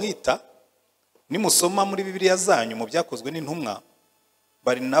nako bamwita. Nimusoma muri Bibiliya zanyu mu byakozwe n'intumwa,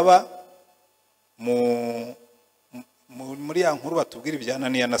 Barinaba muri ya nkuru batubwira ibya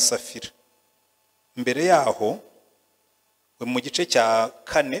Ananiya na Safira, mbere yaho mu gice cya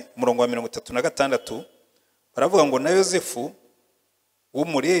 4 umurongo wa 36 baravuga ngo na Yosefu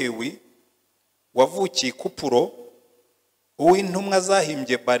w'umulewi wavukiye Kupuro uw'intumwa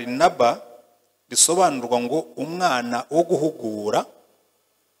zahimbye Barinaba bisobanurwa ngo umwana wo guhugura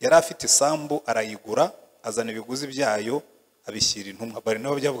yari afite isambu arayigura azana ibiguzi byayo abishyira intumwa.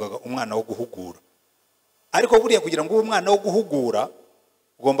 Barinaba byavugaga umwana wo guhugura, ariko buriya kugira ngo ube umwana wo guhugura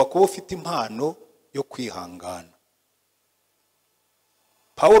ugomba kuba ufite impano yo kwihangana.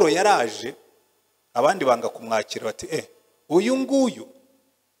 Paulo yaraje abandi banga kumwakira bati uyu nguyu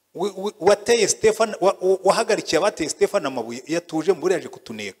wateye Stefano wahagarikiye abateye Stefano amabuye yatuje mburi yaje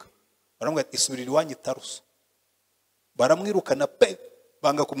kutuneka. Baramubwira ati isubirira iwanyu Taruso. Baramwirukana pe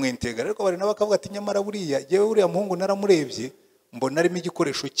banga kumwentegera, ariko bari nabakavuga ati nyamara buriya yewe uriya muhungu naramurebye mbona arimo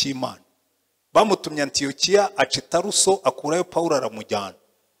igikoresho cy'Imana. Bamutumye Antiyokiya aca Taruso akurayo Paulo aramujyana,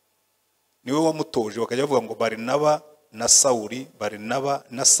 niwe wamutoje. Bakajya bavuga ngo Barinaba na Sawuli, Barinaba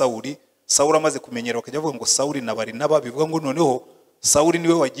na Sawuli. Sawuli amaze kumenyera bakajya bavuga ngo Sawuli na Barinaba, bivuga ngo noneho Sawuli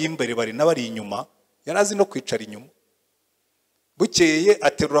niwe wagiye imbere, Barinaba ari inyuma, yarazi no kwicara inyuma. Bukeye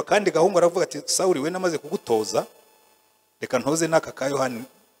aterura kandi gahungu aravuga ati Sawuli we namaze kugutoza, reka ntoze n'aka ka Yohana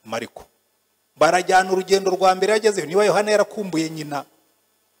Mariko. Barajyana urugendo rwa mbere yagezeyo, niba Yohana yarakumbuye nyina,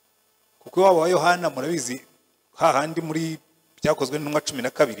 kuko iwabo wa Yohana murabizi hahandi muri byakozwe n'intumwa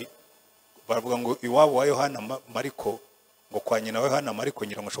 12 baravuga ngo iwabo wa Yohana Mariko ngo kwa nyina wa Yohana Mariko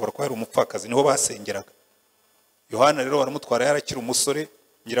ngira ngo ashobora kuba ari umupfakazi, niho basengeraga. Yohana rero baramutwara yarakira umusore,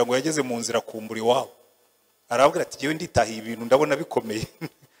 ngira ngo yageze mu nzira kumbura iwabo. Aravuga ati yewe nditahiye ibintu ndabona bikomeye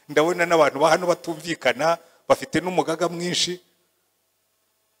ndabona n'abantu ba hano batumvikana bafite n'umugaga mwinshi.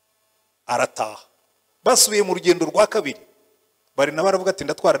 Arataha. Basubiye mu rugendo rwa kabiri bari nabaravuga ati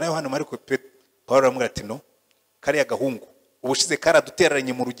ndatwara na Yohana Mariko pe. Paulo aramubwira ati no, kariya gahungu ubushize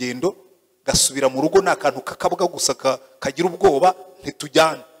karadutereranye mu rugendo gasubira mu rugo nakantu kakabwa gusa kagira ubwoba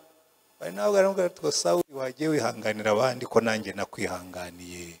ntitujyana. Bari nawe baramubwira ati Sawuli wagiye wihanganira abandi ko nanjye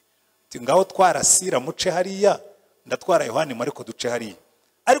nakwihanganiye. Ngaho twarasira muce hariya ndatwara Yohana Mariko duce hariya.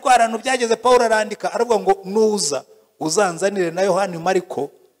 Ariko harantu byageze Paulo arandika aravuga ngo nuza uzanzanire na Yohana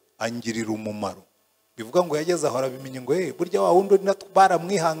Mariko angirira umumaro. Bivuga ngo yageze aho arabimenye ngo burya wa wundi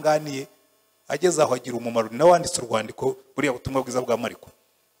baramwihanganiye ageze aho agira umumaro. Na wanditse urwandiko buriya butumwa bwiza bwa Mariko.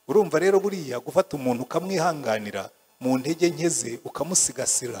 Urumva rero buriya gufata umuntu ukamwihanganira mu ntege nkeze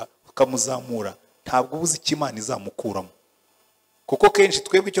ukamusigasira ukamuzamura ntabwo ubuze icyo Imana izamukuramo, kuko kenshi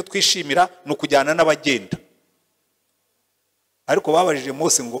twebwe icyo twishimira ni ukujyana n'abagenda. Ariko babajije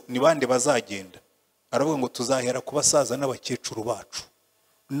Mose ngo ni bande bazagenda, aravuga ngo tuzahera ku basaza n'abakecuru bacu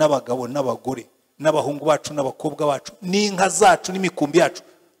n'abagabo n'abagore n'abahungu bacu n'abakobwa bacu n'inka zacu n'imikumbi yacu,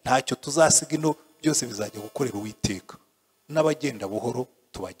 ntacyo tuzasiga ino, byose bizajya gukorera Uwiteka. N'abagenda buhoro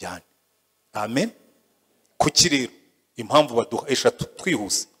tubajyane. Amen. Kuki rero impamvu baduha eshatu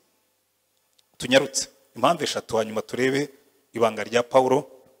twihuse tunyarutse, impamvu eshatu hanyuma turebe ibanga rya Paulo.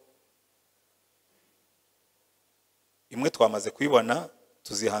 Imwe twamaze kuyibona,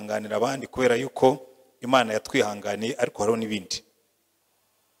 tuzihanganira abandi kubera yuko Imana yatwihanganiye, ariko hariho n'ibindi.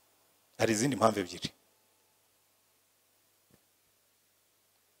 Hari izindi mpamvu ebyiri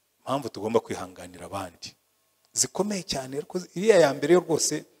impamvu tugomba kwihanganira abandi zikomeye cyane, ariko iriya ya mbere yo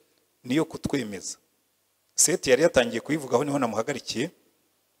rwose niyo kutwemeza. Seti yari yatangiye kuyivugaho, niho namuhagarikiye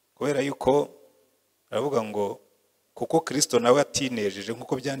kubera yuko aravuga ngo kuko Kristo nawe atinejeje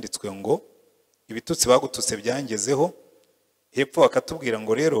nk'uko byanditswe ngo ibitutsi bagututse byangezeho. Hepfo akatubwira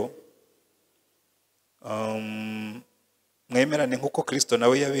ngo rero mwemerane nk'uko Kristo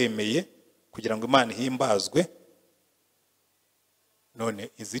nawe yabemeye kugira ngo Imana ihimbazwe.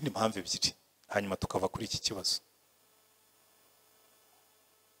 None izindi mpamvu ebyiri hanyuma tukava kuri iki kibazo.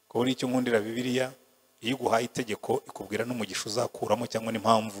 Ko icyo nkundira Bibiliya, iyo iguhaye itegeko ikubwira n'umugisha uzakuramo cyangwa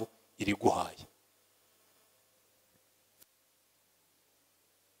n'impamvu iri guhaye.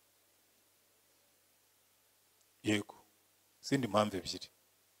 Yego, izindi mpamvu ebyiri.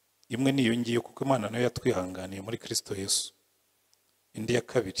 Imwe niyo ngiye kuko Imana nayo yatwihanganiye muri Kristo Yesu. Indi ya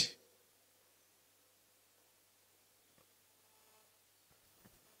kabiri,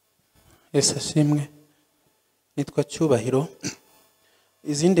 Yesu ashimwe. Nitwa Cyubahiro.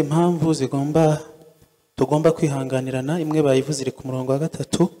 Izindi mpamvu tugomba kwihanganirana, imwe bayivuze iri ku murongo wa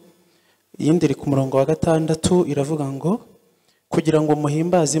 3, iyindi iri ku murongo wa 6, iravuga ngo kugira ngo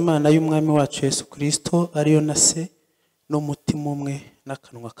muhimbaze Imana y'umwami wacu Yesu Kristo ariyo na se n'umutima umwe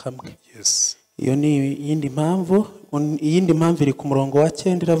n'akanwa kamwe. Yes. Iyo ni iyindi mpamvu. Iyindi mpamvu iri ku murongo wa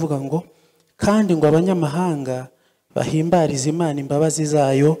 9 iravuga ngo kandi ngo abanyamahanga bahimbarize Imana imbabazi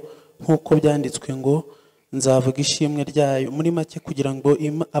zayo nk'uko byanditswe ngo nzavuga ishimwe ryayo. Muri make kugira ngo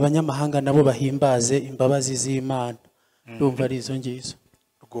abanyamahanga nabo bahimbaze imbabazi z'Imana. ndumva ari izo ngizo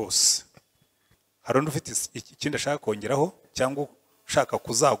rwose. Hari undi ufite ikindi ashaka kongeraho cyangwa ushaka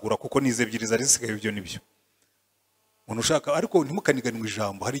kuzagura, kuko nize ebyiri zari zisigaye, ibyo nibyo umuntu ushaka. Ariko ntimukaniganwe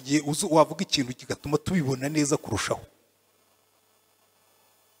ijambo, hari igihe wavuga ikintu kigatuma tubibona neza kurushaho.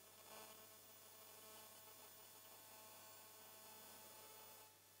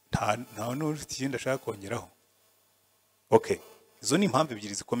 nta n'ufite ikindi ashaka kongeraho. Okay, izo ni impamvu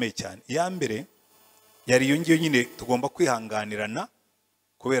ebyiri zikomeye cyane. Iya mbere yari iyo ngiyo nyine, tugomba kwihanganirana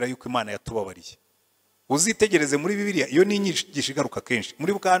kubera yuko Imana yatubabariye. Uzitegereze muri Bibiliya, iyo ni inyigisho igaruka kenshi.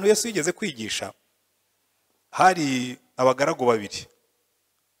 Muri bukanu Yesu yigeze kwigisha, hari abagaragu babiri.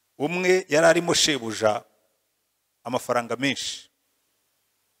 Umwe yari arimo shebuja amafaranga menshi,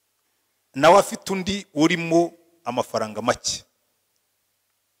 nawe afite undi urimo amafaranga make.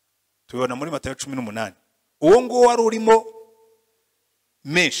 Tubibona muri Matayo 18. Uwo nguwo wari urimo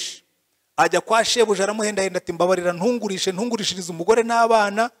menshi ajya kwa shebuja aramuhendahenda ati mbabarira ntungurishirize umugore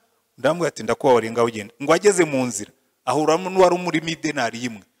n'abana. Ndamubwira ati ndakubabariye ngaho ugenda. Ngo ageze mu nzira ahura n'uwari umurimo idenari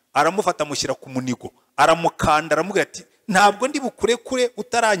imwe, aramufata amushyira ku munigo, aramukanda, aramubwira ati ntabwo ndi bukurekure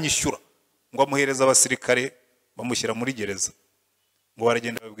utaranyishyura. Ngo amuhereza abasirikare bamushyira muri gereza. Ngo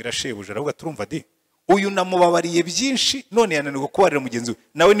baragenda babwira shebuja, aravuga turumva di uyu namubabariye byinshi none yananirwa kubarira mugenzi we,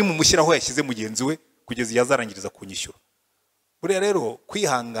 nawe nimumushyira aho yashyize mugenzi we kugeza yazarangiriza kunyishyura. Buriya rero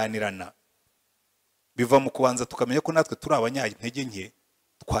kwihanganirana biva mu kubanza tukamenya ko natwe turi abanyantege nke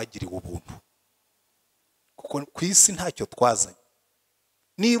twagiriwe ubuntu, kuko ku isi ntacyo twazanye.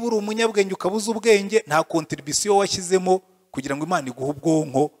 Niba uri umunyabwenge ukabuza ubwenge, nta contribution washyizemo kugira ngo Imana iguhe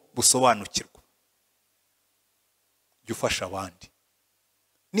ubwonko busobanukirwa. Jya ufasha abandi.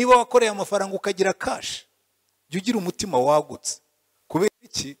 Niba wakoreye amafaranga ukagira cash, jya ugira umutima wagutse. Kubera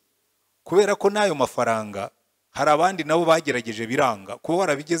iki? Kubera ko n'ayo mafaranga hari abandi nabo bagerageje biranga, kuba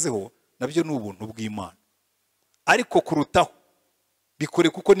warabigezeho nabyo ni ubuntu bw'Imana. Ariko kurutaho bikore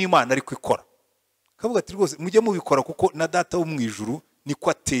kuko n'Imana ariko ikora. Kavuga ati rwose mujye mubikora kuko na data wo mu ijuru niko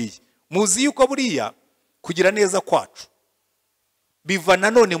ateye. Muzi yuko buriya kugira neza kwacu biva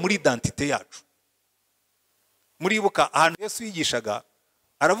nanone muri identite yacu. Muribuka ahantu Yesu yigishaga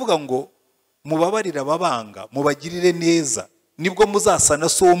aravuga ngo mubabarira ababanga, mubagirire neza, nibwo muzasa na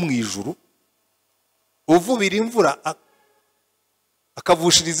so wo mu ijuru. Uvubira imvura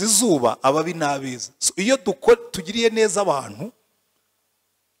akavushiriza izuba ababi n'abeza. So iyo tugiriye neza abantu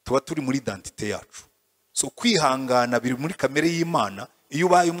tuba turi muri identite yacu. So kwihangana biri muri kamere y'Imana. Iyo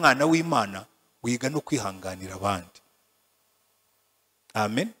ubaye umwana w'Imana wiga no kwihanganira abandi.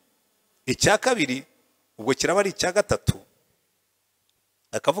 Amen. Icya kabiri ubwo kiraba ari icya gatatu,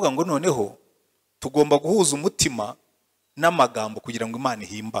 akavuga ngo noneho tugomba guhuza umutima n'amagambo kugira ngo Imana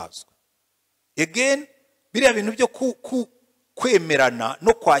ihimbazwe. Again, biriya bintu byo kwemerana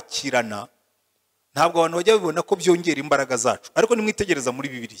no kwakirana ntabwo abantu bajya bibona ko byongera imbaraga zacu, ariko nimwitegereza muri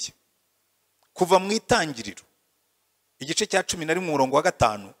Bibiliya kuva mu itangiriro igice cya 11 umurongo wa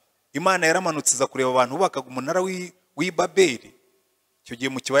 5, Imana yaramanutse iza kureba abantu bubakaga umunara w'i Babeli. Icyo gihe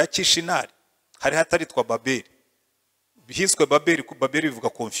mu kibaya cy'Ishinari hari hataritwa Babeli, bihiswe Babeli. Ku Babeli bivuga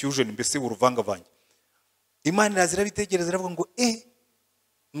confusion, mbese uruvangavange. Imana irazira bitegereza iravuga ngo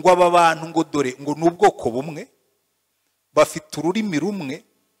ngo aba bantu ngo dore ngo n'ubwoko bumwe, bafite ururimi rumwe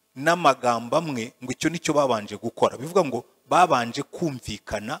n'amagambo amwe, ngo icyo nicyo babanje gukora. Bivuga ngo babanje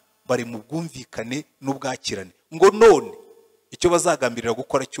kumvikana, bari mu bwumvikane n'ubwakirane, ngo none icyo bazagambirira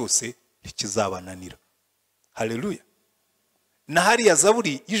gukora cyose ntikizabananira. Haleluya. Na hariya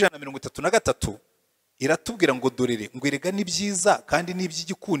Zaburi y'133 iratubwira ngo dorere ngo erega ni byiza kandi ni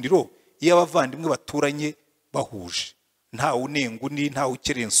iby'igikundiro iyo abavandimwe baturanye bahuje, nta unenga undi, nta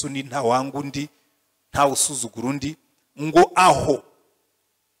ukerensa undi, nta wanga undi, nta usuzugura undi. Ngo aho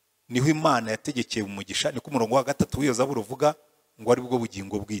niho Imana yategekeye umugisha. Niko umurongo wa 3 w'iyo Zaburi uvuga ngo ari bwo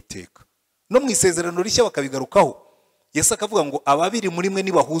bugingo bw'iteka. No mu isezerano rishya bakabigarukaho, Yesu akavuga ngo ababiri muri mwe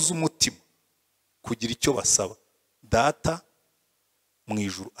nibahuza umutima kugira icyo basaba, data mu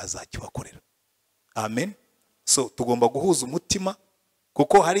ijuru azakibakorera. Amen. So tugomba guhuza umutima,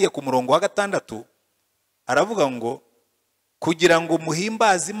 kuko hariya ku murongo wa 6 aravuga ngo kugira ngo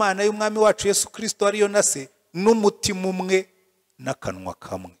muhimbaze Imana y'umwami wacu Yesu Kristo ariyo na se n'umutima umwe n'akanwa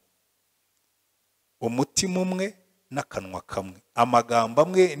kamwe. Umutima umwe n'akanwa kamwe, amagambo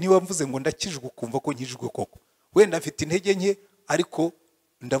amwe. Niba mvuze ngo ndakijwe ukumva ko nkijwe koko, wenda mfite intege nke ariko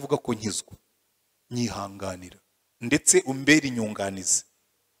ndavuga ko nkizwe, nyihanganira ndetse umbera inyunganizi.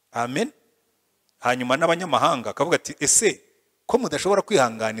 Amen. Hanyuma n'abanyamahanga akavuga ati ese ko mudashobora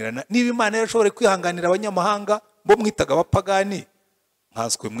kwihanganirana, niba Imana yarashobora kwihanganira abanyamahanga bo mwitaga abapagani,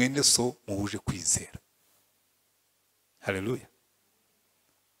 nkaswe mwene so muhuje kwizera. Haleluya.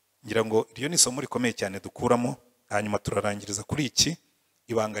 Ngira ngo iryo ni isomo rikomeye cyane dukuramo hanyuma turarangiriza kuri iki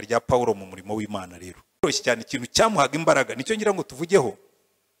ibanga rya Pawulo mu murimo w'Imana. Rero cyoroshye cyane, ikintu cyamuhaga imbaraga nicyo ngira ngo tuvugeho,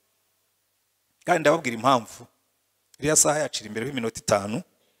 kandi ndababwira impamvu. Iriya saha yacira imbere y'iminota 5,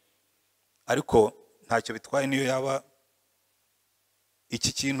 ariko ntacyo bitwaye niyo yaba.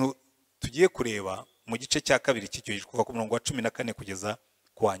 Iki kintu tugiye kureba mu gice cya kabiri cy'icyo gice kuva ku murongo wa 14 kugeza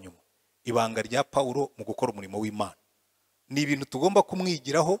ku wa nyuma, ibanga rya Pawulo mu gukora umurimo w'Imana, ni ibintu tugomba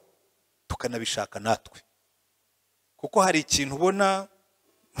kumwigiraho tukanabishaka natwe, kuko hari ikintu ubona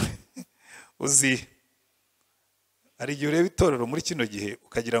uzi, hari igihe ureba itorero muri kino gihe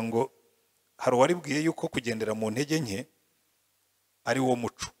ukagira ngo hari uwaribwiye yuko kugendera mu ntege nke ari wo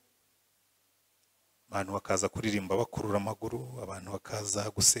muco. Abantu bakaza kuririmba bakurura amaguru, abantu bakaza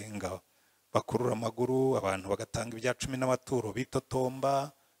gusenga bakurura amaguru, abantu bagatanga ibya 10 n'amaturo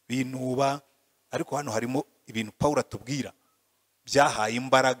bitotomba binuba, ariko hano harimo ibintu Pawulo atubwira byahaye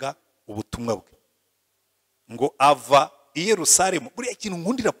imbaraga ubutumwa bwe, ngo ava i Yerusalemu. Buriya kintu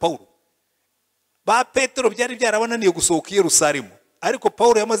nkundira Pawulo, ba Petero byari byarabananiye gusohoka i Yerusalemu, ariko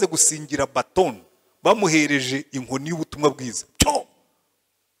Pawulo yamaze gusingira baton, bamuhereje inkoni y'ubutumwa bwiza,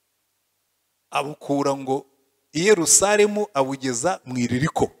 abukura ngo i Yerusalemu abugeza mu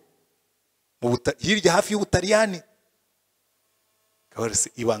Iririko, hirya hafi y'Ubutaliyani.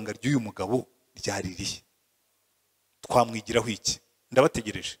 Kabarese ibanga ry'uyu mugabo ryaririye, twamwigiraho iki?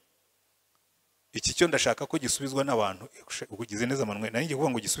 Ndabategereje. Iki cyo ndashaka ko gisubizwa n'abantu, ugize neza manwe, nanjye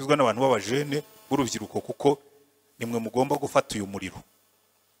kuvuga ngo gisubizwa n'abantu b'abajene b'urubyiruko, kuko nimwe mugomba gufata uyu muriro.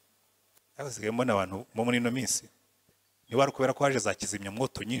 Abasigaye n'abantu bo muri ino minsi niba ari kubera ko haje za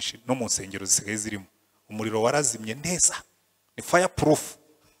kizimyamwoto nyinshi no mu nsengero zisigaye zirimo, umuriro warazimye neza, ni fireproof.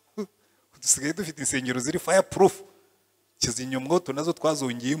 Dusigaye dufite insengero ziri fireproof, kizimyamwoto nazo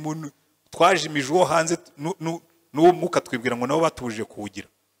twazongeyemo, twajimije uwo hanze n'uwo mwuka twibwira ngo nabo batuje kuwugira.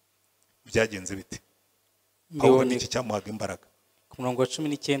 Byagenze bite? Pawulo ni iki cyamuhaga imbaraga? Ku murongo wa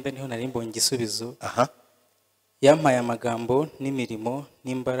 19 niho nari mbonye igisubizo. Aha. Yampaye amagambo n'imirimo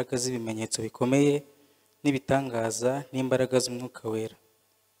n'imbaraga z'ibimenyetso bikomeye n'ibitangaza n'imbaraga z'umwuka wera.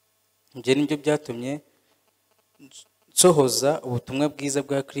 Ibyo nibyo byatumye nsohoza ubutumwa bwiza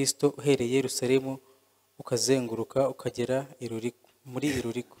bwa Kristo uhereye Yerusalemu ukazenguruka ukagera muri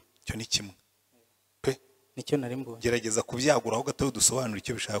Iririko. Cyo ni kimwe pe, nicyo nari mbonye. Gerageza kubyaguraho gato dusobanura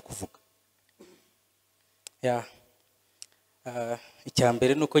icyo bishaka kuvuga. Ya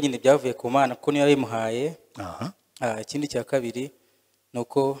icyambere nuko nyine byavuye ku Mana kuko niyo yabimuhaye. Aha. Ikindi cya kabiri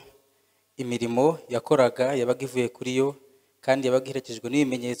nuko imirimo yakoraga yabaga ivuye kuri yo, kandi yabaga iherekejwe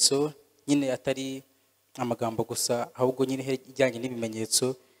n'ibimenyetso, nyine atari amagambo gusa, ahubwo nyine ijyanye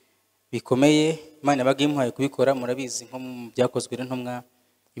n'ibimenyetso bikomeye Imana yabaga imuhaye kubikora. Murabizi nko mu byakozwe n'intumwa,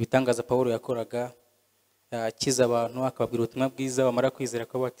 ibitangaza Pawulo yakoraga, akiza abantu, akababwira ubutumwa bwiza, bamara kwizera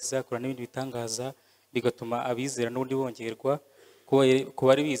akabatiza, akora n'ibindi bitangaza, bigatuma abizera n'ubundi bongerwa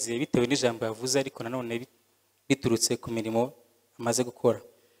kuba ari bizeye bitewe n'ijambo yavuze, ariko nanone biturutse ku mirimo amaze gukora.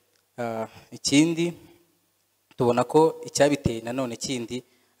 Ikindi tubona ko icyabiteye nanone kindi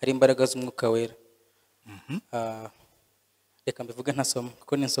ari imbaraga z'umwuka wera. Reka mbivuge ntasoma,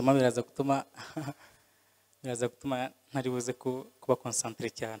 kuko ninsoma biraza gutuma ntari buze kuba concentré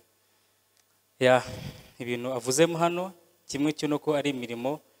cyane. Ibintu avuzemo hano, kimwe cyo nuko ari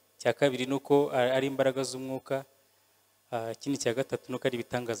imirimo, cya kabiri nuko ari imbaraga z'umwuka, ikindi cya gatatu nuko ari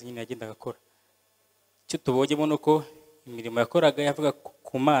ibitangaza nyine yagendaga akora. Icyo tubonyemo nuko imirimo yakoraga yavuga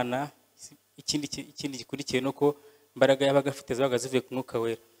ku Mana, ikindi gikurikiye nuko imbaraga yabaga afite zabaga zivuye ku mwuka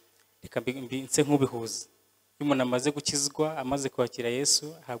wera. Reka mbinse nk'ubihuza. Iyo umuntu amaze gukizwa, amaze kwakira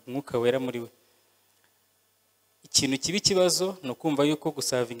Yesu, ahabwa umwuka wera muri we. Ikintu kibi kibazo ni ukumva yuko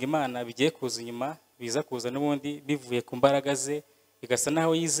gusavinga Imana bigiye kuza inyuma, biza kuza n'ubundi bivuye ku mbaraga ze, bigasa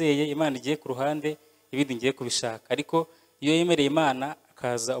naho yizeye Imana igiye ku ruhande, ibindi ngiye kubishaka. Ariko iyo yemereye Imana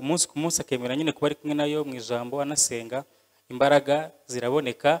akaza umunsi ku munsi akemera nyine kuba ari kumwe nayo mu ijambo anasenga, imbaraga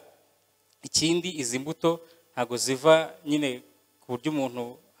ziraboneka. Ikindi izi mbuto ntago ziva nyine ku buryo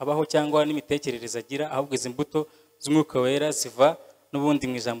umuntu abaho cyangwa n'imitekerereze agira, ahubwo izi mbuto z'umwuka wera ziva n'ubundi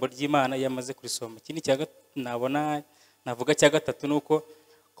mu ijambo ry'Imana yamaze kurisoma. Ikindi navuga cya gatatu nuko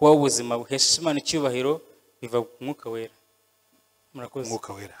kuba ubuzima buhesha Imana icyubahiro biva ku mwuka wera. Murakoze.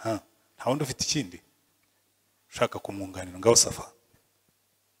 Umwuka wera, nta wundi ufite ikindi ushaka kumwunganira? Ngaho Safa,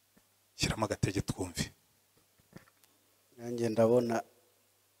 shyiramo agatege twumve. Nanjye ndabona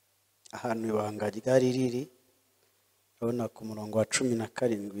ahantu ibanga ryari riri, ndabona ku murongo wa 17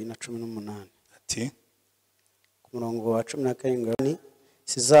 na 18. Ati ku murongo wa 17 ni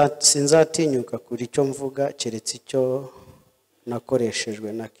sinzatinyuka kuri icyo mvuga keretse icyo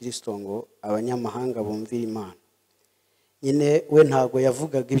nakoreshejwe na Kristo ngo abanyamahanga bumvire Imana. nyine we ntago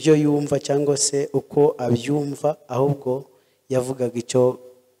yavugaga ibyo yumva cyangwa se uko abyumva, ahubwo yavugaga icyo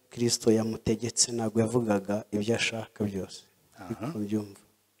Kristo yamutegetse, ntago yavugaga ibyo ashaka byose. Ubyumva?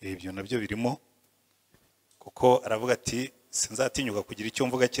 Ibyo nabyo birimo, kuko aravuga ati sinzatinyuka kugira icyo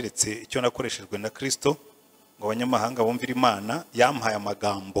mvuga keretse icyo nakoreshejwe na Kristo, ngo abanyamahanga bumvira Imana yampaye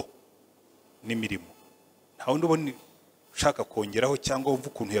amagambo n'imirimo. Ntawe ndubona ushaka kongeraho cyangwa wumva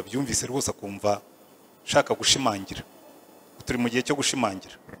ukuntu yabyumvise rwose akumva shaka gushimangira. Turi mu gihe cyo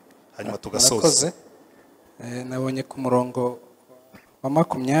gushimangira, hanyuma tugasoza. Nabonye ku murongo wa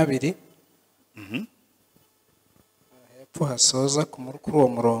 20 hepfo hasoza kuri uwo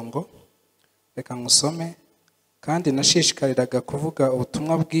murongo, reka ngusome. Kandi nashishikariraga kuvuga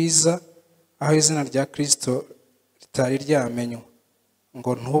ubutumwa bwiza aho izina rya Kristo ritari ryamenywa,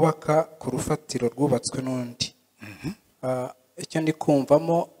 ngo ntubaka ku rufatiro rwubatswe n'undi. Icyo ndi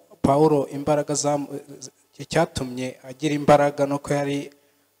kumvamo Paulo imbaraga cyatumye agira imbaraga no ko yari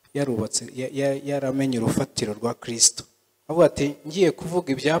yarubatse yaramenye urufatiro rwa Kristo. Avuga ati ngiye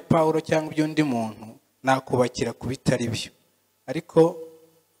kuvuga ibya Paulo cyangwa iby'undi muntu nakubakira ku bitari byo, ariko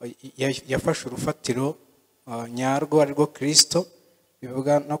yafashe urufatiro nyarwo ari rwo Kristo.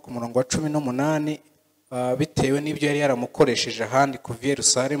 Bivuga no ku murongo wa 18 bitewe n'ibyo yari yaramukoresheje ahandi kuva i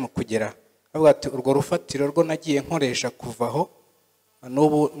Yerusalemu kugera. Avuga ati urwo rufatiro rwo nagiye nkoresha kuvaho,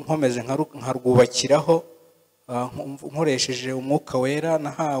 n'ubu nkomeje nkarwubakiraho nkoresheje umwuka wera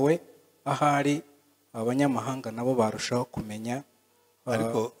nahawe, ahari abanyamahanga nabo barushaho kumenya.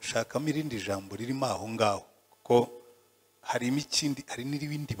 Ariko shakamo irindi jambo ririmo aho ngaho, kuko harimo ikindi, hari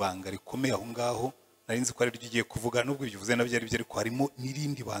n'ibindi banga rikomeye aho ngaho. Nari nzi ko ari ryo ugiye kuvuga, nubwo ibyo uvuze nabyo ari byo, ariko harimo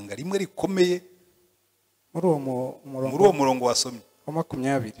n'irindi banga rimwe rikomeye muri uwo murongo wasomye wa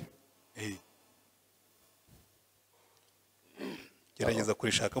 20. Gerageza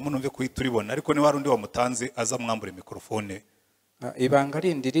kurishakamo numve kuhita uribona, ariko niba hari undi wamutanze aza mwambure mikrofone. Ibanga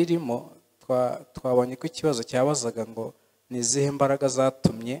rindi ririmo twabonye ko ikibazo cyabazaga ngo ni izihe mbaraga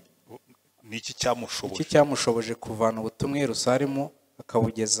zatumye, niki cyamushoboje kuvana ubutumwa i Yerusalemu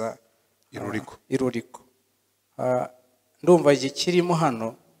akabugeza iruriko. Ndumva ikirimo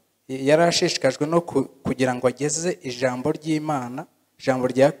hano yarashishikajwe no kugira ngo ageze ijambo ry'Imana, ijambo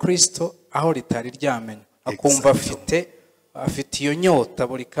rya Kristo aho ritari ryamenywa, akumva afite iyo nyota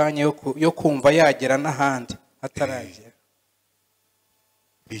buri kanya yo kumva yagera n'ahandi ataragera.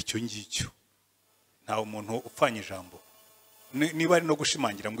 Icyo ngicyo ntawe umuntu upfanye ijambo, niba ari no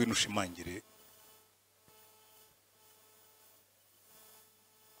gushimangira ngo inushimangire,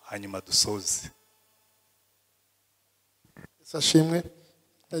 hanyuma dusoze. Sashimwe,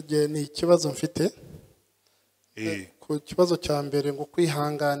 ni ikibazo mfite. Ku kibazo cya mbere ngo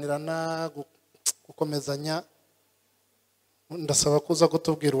kwihanganirana, gukomezanya, ndasaba kuza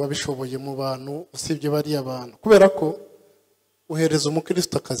kutubwira uwabishoboye mu bantu usibye bariya abantu, kubera ko uhereza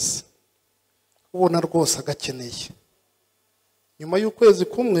umukristo akazi ubona rwose agakeneye, nyuma y'ukwezi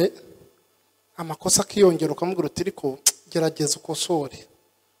kumwe amakosa akiyongera ukamubwira uti ariko gerageza ukosore,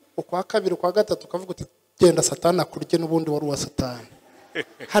 ukwa kabiri ukwa gatatu ukavuga uti genda Satani akurye n'ubundi wari uwa Satani.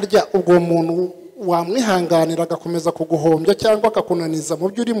 Harya ubwo muntu wamwihanganira agakomeza kuguhombya cyangwa akakunaniza mu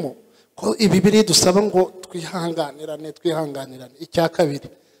byo urimo? Ko Bibiri dusaba ngo twihanganirane. Icya kabiri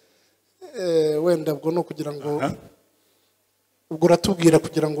wenda ubwo no kugira ngo ubwo uratubwira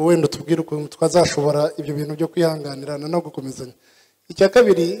kugira ngo wenda tubwire uko twazashobora ibyo bintu byo kwihanganirana no gukomezanya. Icya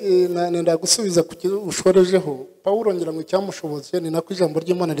kabiri nenda gusubiza ku ushorejeho. Paulo ngira ngo cyamushoboze ni nako ijambo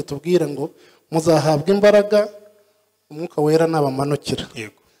ry'Imana ritubwira ngo muzahabwa imbaraga umwuka wera nabamanukira.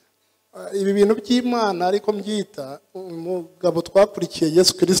 Ibi bintu by'Imana ariko mbyita umugabo twakurikiye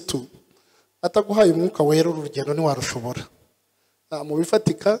Yesu Kristo ataguhaye umwuka wera urugendo ni warushobora. Mu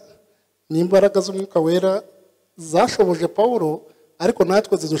bifatika ni imbaraga z'umwuka wera zashoboje Paulo, ariko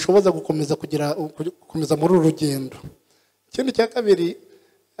natwe zidushoboza gukomeza muri uru rugendo. Ikindi cya kabiri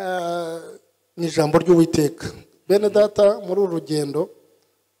ni ijambo ry'Uwiteka. Bene data, muri uru rugendo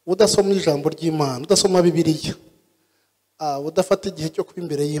udasoma ijambo ry'Imana, udasoma Bibiliya, udafata igihe cyo kuba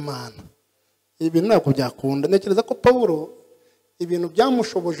imbere y'Imana, ibi ntabwo byakunda. Ntekereza ko Paulo ibintu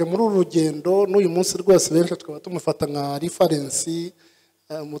byamushoboje muri uru rugendo, n'uyu munsi rwose benshi twaba tumufata nka reference,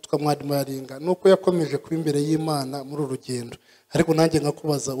 tukamwadimaringa nuko yakomeje kuba imbere y'Imana muri uru rugendo. Ariko nanjye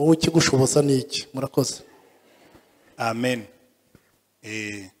nkakubaza wowe ikigushoboza ni iki? Murakoze. Amen.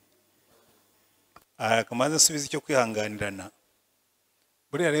 Akamaze asubiza icyo kwihanganirana.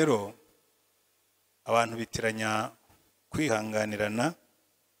 Buriya rero abantu bitiranya kwihanganirana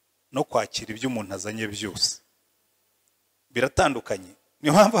no kwakira ibyo umuntu azanye byose, biratandukanye.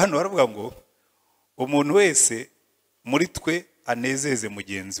 Niyo mpamvu hano baravuga ngo umuntu wese muri twe anezeze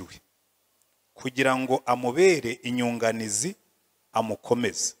mugenzi we. kugira ngo amubere inyunganizi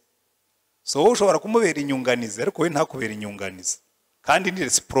amukomeze. So wowe ushobora kumubera inyunganizi ariko we ntakubera inyunganizi, kandi ni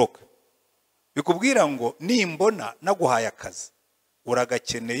reciproque. Bikubwira ngo nimbona naguhaye akazi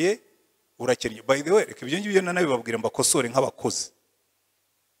uragakeneye, urakeneye. By the way, reka ibyo ngibyo nanabibabwira mbakosore nk'abakozi.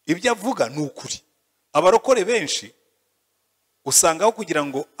 Ibyo avuga ni ukuri. Abarokore benshi usangaho kugira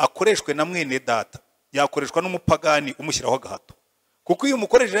ngo akoreshwe na mwene data yakoreshwa n'umupagani umushyiraho agahato, kuko iyo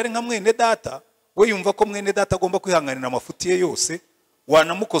umukoresheje ari nka mwene data we yumva ko mwene data agomba kwihanganira amafuti ye yose,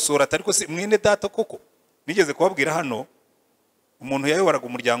 wanamukosora atari ko se mwene data koko. Nigeze kubabwira hano umuntu yayoboraga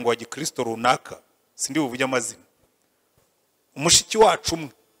umuryango wa gikristo runaka, sindi buvuge amazina. Umushiki wacu umwe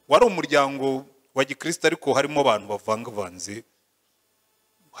wari umuryango wa gikristo ariko harimo abantu bavangavanze,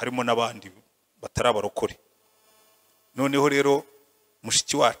 harimo n'abandi batari abarokore. Noneho rero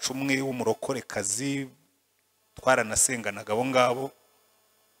mushiki wacu umwe w'umurokore kazi twaranasenganaga abo ngabo,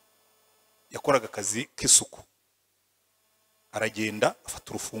 yakoraga akazi k'isuku. Aragenda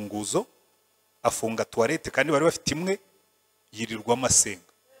afata urufunguzo afunga toilette, kandi bari bafite imwe, yirirwa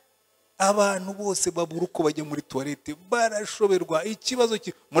amasenga. Abantu bose babura uko bajya muri toilette, barashoberwa. Ikibazo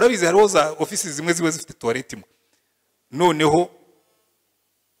murabizi hariho za ofisi zimwe ziba zifite toilette imwe. Noneho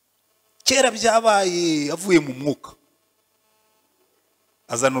kera byabaye avuye mu mwuka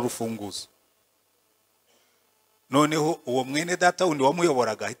azana urufunguzo. Noneho uwo mwene data wundi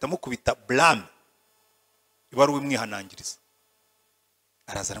wamuyoboraga ahita amukubita blame, ibaruwe mwihanangiriza.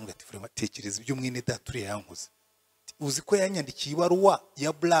 Araza aramubwira ati "Vrema tekereza ibyo mwene data uri yankoze. Uzi ko yanyandikiye ibaruwa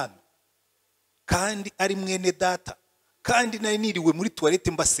ya blame kandi ari mwene data, kandi nari niriwe muri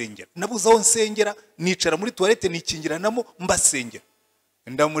toilette mbasengera. Nabuze aho nsengera, nicara muri toilette nikingiranamo mbasengera."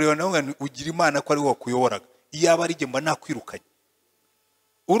 Ndamureba nawe ngo ugira Imana ko ari wo kuyoboraga, iyaba ari mba nakwirukanye.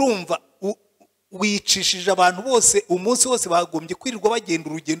 Urumva wicishije abantu bose umunsi wose bagombye kwirirwa bagenda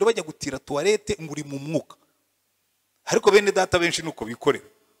urugendo bajya gutira toilette ngo uri mu mwuka. Ariko bene data benshi nuko bikorera.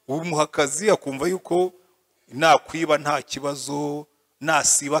 Ubu muhakazi akumva yuko nakwiba nta kibazo,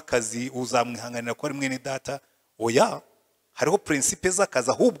 nasiba akazi uzamwihanganira ko ari mwene data. Oya, hariho principe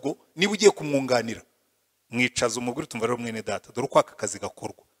z'akazi, ahubwo niba ugiye kumwunganira mwicaza umugore tumva rero mwene data, dore uko aka kazi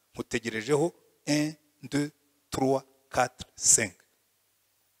gakorwa, nkutegerejeho 1 2 3 4 5,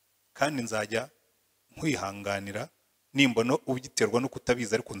 kandi nzajya nkwihanganira nimbona ubigiterwa no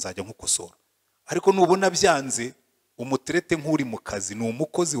kutabiza, ariko nzajya nkukosora. Ariko nubona byanze umuterete nk'uri mu kazi, ni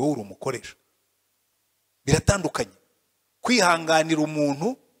umukozi wowe uri umukoresha. Biratandukanye. Kwihanganira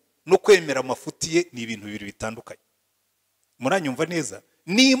umuntu no kwemera amafuti ye ni ibintu bibiri bitandukanye. Muranyumva neza?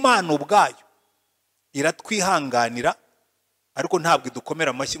 Ni Imana ubwayo iratwihanganira, ariko ntabwo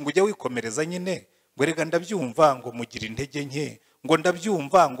idukomera amashyi ngo ujye wikomereza nyine ngo rega ndabyumva ngo mugira intege nke, ngo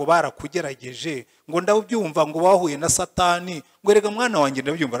ndabyumva ngo barakugerageje, ngo ndabyumva ngo bahuye na Satani, ngo rega mwana wanjye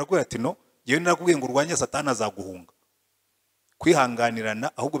ndabyumva. Arakubwira ati no, yewe narakubwiye ngo urwanye Satani azaguhunga.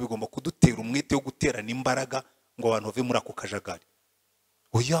 Kwihanganirana ahubwo bigomba kudutera umwete wo guterana imbaraga ngo abantu bave muri ako kajagari.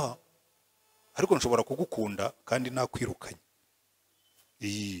 Oya, ariko nshobora kugukunda kandi nakwirukanye.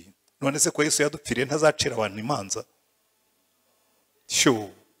 None se ko Yesu yadupfiriye ntazacira abantu imanza? Sho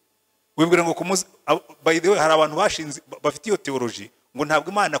wibwira ngo kumuzi. By the way, hari abantu bashinze bafite iyo theology ngo ntabwo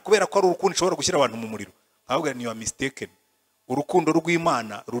Imana kubera ko ari urukundo ishobora gushyira abantu mu muriro. Ahubwo ni mistaken. Urukundo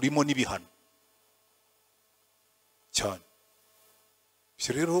rw'Imana rurimo n'ibihano cyane.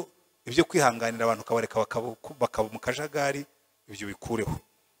 Byo rero ibyo kwihanganira abantu kabareka bakaba mu kajagari, ibyo bikureho.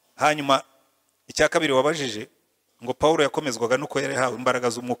 Hanyuma icya kabiri wabajije ngo Paulo yakomezwaga nuko yari hawe imbaraga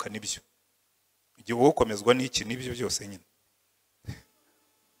z'umwuka. Nibyo. Igihe wowe ukomezwa n'iki? Nibyo byose nyine.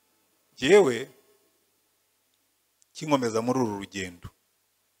 Yewe kinkomeza muri uru rugendo,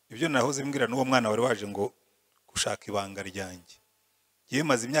 ibyo nahoze mbwira n'uwo mwana wari waje ngo gushaka ibanga ryanjye. Yewe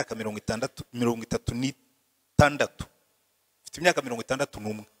maze imyaka 36. Mfite imyaka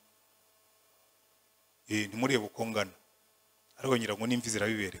 61. Ntimurebe uko ngana, ariko ngira ngo n'imvi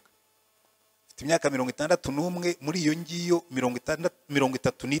zirabibereka. Mfite imyaka 61, muri iyo ngiyo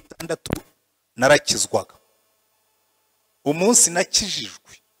 36 narakizwaga. Umunsi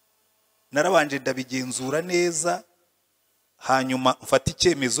nakijijwe narabanje ndabigenzura neza, hanyuma mfata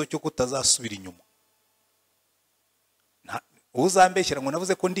icyemezo cyo kutazasubira inyuma. Uzambeshyira ngo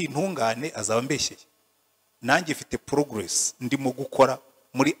navuze ko ndi intungane azaba mbeshyeye. Nanjye mfite progress ndimo gukora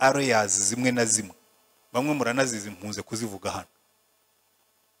muri areas zimwe na zimwe. Bamwe muranazizi mpunze kuzivuga hano.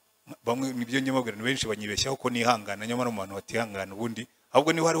 Bamwe nibyo nyamabwira ni benshi banyibeshyaho ko nihangana, nyamara umuntu batihangana ubundi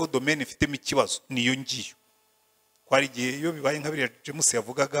ahubwo niho hariho domaine ifitemo ikibazo, niyo ngiyo. Kwari gihe iyo bibaye nka biriya James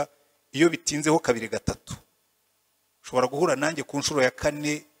yavugaga, iyo bitinzeho 2 3 ushobora guhura nanjye ku nshuro ya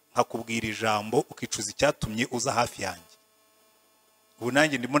 4 nkakubwira ijambo ukicuza icyatumye uza hafi yanjye. ubu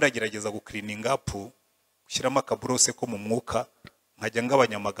nanjye ndimo ndagerageza gukirininga apu gushyiramo akaburose ko mu mwuka nkajya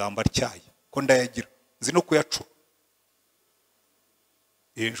ngabanya amagambo atyaye ko ndayagira nzi no kuyacura.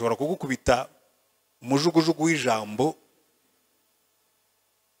 Nshobora kugukubita umujugujugu w'ijambo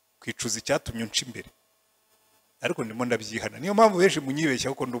kwicuza icyatumye unca imbere, ariko ndimo ndabyihana. Niyo mpamvu benshi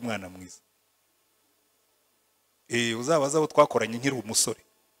munyibeshya ko ndi umwana mwiza. Uzabaza abo twakoranye nkiri umusore,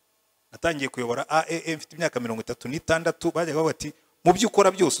 natangiye kuyobora AEM mfite imyaka 36, bajyaga bavuga ati mu byo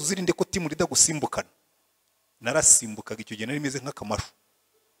ukora byose uzirinde ko timu ridagusimbukana. Narasimbukaga icyo gihe nari meze nk'akamashu,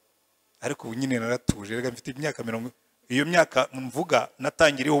 ariko ubu nyine naratuje. Rega mfite imyaka 40, iyo myaka mvuga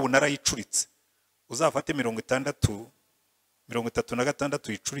natangiriye ubu narayicuritse. Uzafate 60,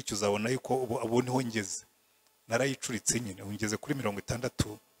 36 yicurike uzabona yuko ubu niho ngeze. Narayicuritse nyine ungeze kuri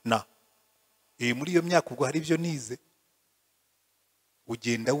 60 na muri iyo myaka ubwo hari ibyo nize.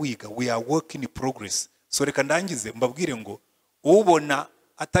 Ugenda wiga, we are work in progress. So reka ndangize mbabwire ngo ubona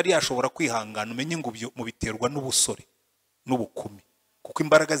atari yashobora kwihangana umenye ngo mu biterwa n'ubusore n'ubukumi, kuko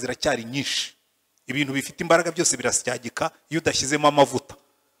imbaraga ziracyari nyinshi. Ibintu bifite imbaraga byose birasyagika iyo udashyizemo amavuta.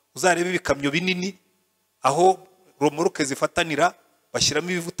 Uzarebe ibikamyo binini aho romoruke zifatanira bashyiramo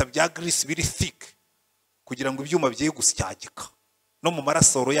ibivuta bya grease biri thick kugira ngo ibyuma bye gusyagika, no mu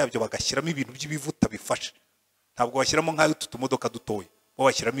marasoro yabyo bagashyiramo ibintu by'ibivuta bifashe. Ntabwo bashyiramo nk'ayo tutumodoka dutoye, bo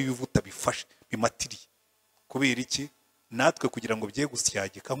bashyiramo ibivuta bifashe bimatiriye. Kubera iki? Natwe kugira ngo bye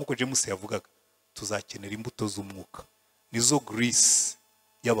gusyagika nk'uko James yavugaga, tuzakenera imbuto z'umwuka, nizo grease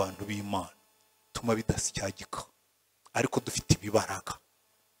y'abantu b'Imana tuma bidasyagika, ariko dufite ibibaraga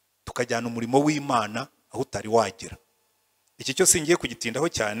tukajyana umurimo w'Imana aho utari wagera. Iki cyo singiye kugitindaho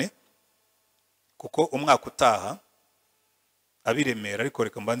cyane kuko umwaka utaha abiremera, ariko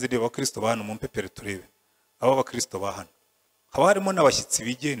reka mbanze ndeba abakristo bahano mu mpepere turebe abo abakristo bahano. Haba harimo n'abashyitsi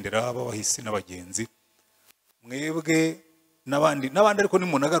bigendera, abahisi n'abagenzi, mwebwe n'abandi ariko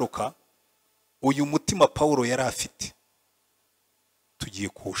nimunagaruka. Uyu mutima Paulo yari afite tugiye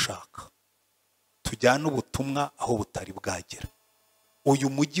kuwushaka, tujyana ubutumwa aho butari bwagera. Uyu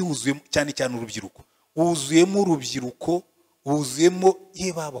mujyi wuzuyemo cyane cyane urubyiruko, wuzuyemo urubyiruko, wuzuyemo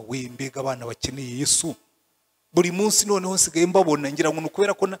baba wembega abana bakeneye Yesu buri munsi. Noneho nsigaye mbabona, ngira ngo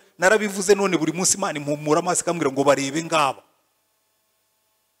nukubera ko narabivuze, none buri munsi Imana impumura amaso ikambwira ngo barebe ngaba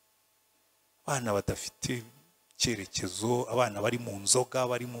abana badafite cyerekezo, abana bari mu nzoga,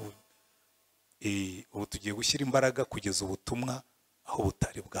 bari mu ubu tugiye gushyira imbaraga kugeza ubutumwa aho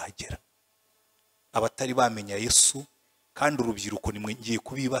butari bwagera, abatari bamenya Yesu. Kandi urubyiruko nimwe ngiye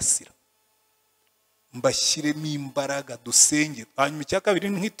kubibasira, mbashyiremo imbaraga, dusenge. Hanyuma icya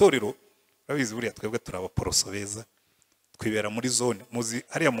kabiri nk'itorero, urabizi buriya twebwe turi abaporoso beza, twibera muri zone. Muzi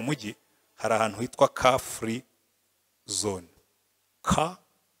hariya mu mujyi hari ahantu hitwa car free zone, car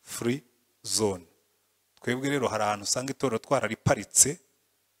free zone. Twebwe rero hari ahantu usanga itorero twarariparitse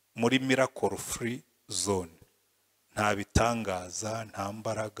muri miracle free zone. Nta bitangaza, nta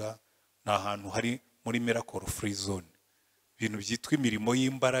mbaraga, nta hantu hari muri miracle free zone. Ibintu byitwa imirimo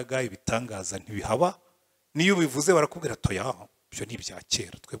y'imbaraga, ibitangaza ntibihaba. Niyo bivuze barakubwira toya, byo ni ibya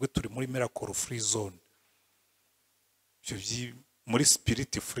kera. Twebwe turi muri miracle free zone, byo muri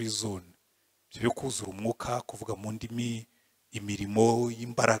spirit free zone, byo kuzura umwuka, kuvuga mu ndimi, imirimo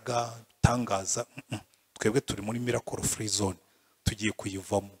y'imbaraga, bitangaza. Twebwe turi muri miracle free zone, tugiye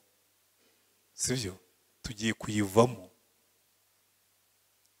kuyivamo. Sivyo? Tugiye kuyivamo.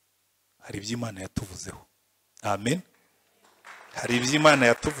 Hari iby'Imana yatuvuzeho. Amen. Hari iby'Imana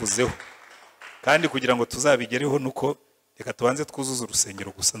yatuvuzeho, kandi kugira ngo tuzabigereho nuko reka tubanze twuzuza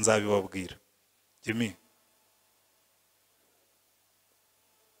urusengero gusa. Nzabibabwira. Jimmy,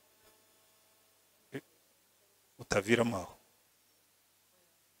 utaviramo aho.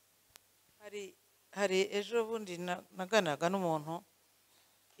 Hari ejo bundi naganaga n'umuntu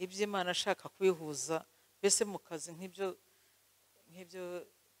iby'Imana ashaka kwihuza, mbese mu kazi nk'ibyo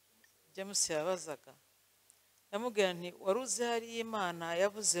James yabazaga. Namubwira nti waruzi hari Imana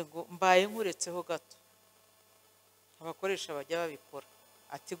yavuze ngo mbaye nkuretseho gato. Abakoresha bajya babikora.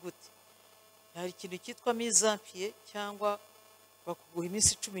 Ati gute? Hari ikintu cyitwa mizampiye, cyangwa bakuguha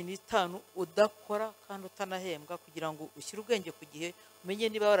iminsi 15 udakora kandi utanahembwa, kugira ngo ushyire ubwenge ku gihe, umenye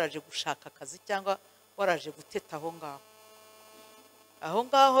niba waraje gushaka akazi cyangwa waraje guteta aho ngaho. Aho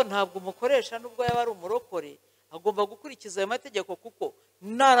ngaho ntabwo umukoresha nubwo yaba ari umurokore agomba gukurikiza ayo mategeko, kuko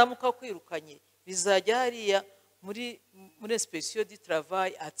naramuka kwirukanye bizajya hariya muri spéciaux du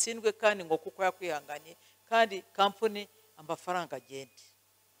travail atsindwe, kandi ngo kuko yakwihanganiye, kandi company amafaranga agende,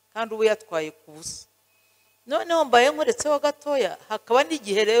 kandi ubu yatwaye ku busa. Noneho mbaye nkuretseho gatoya, hakaba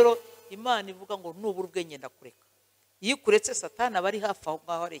n'igihe rero Imana ivuga ngo nubura ubwenge ndakureka. Iyo ukuretse Satani aba ari hafi aho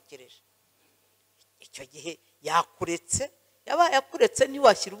ngaho arekereje. Icyo gihe yakuretse yabaye akuretse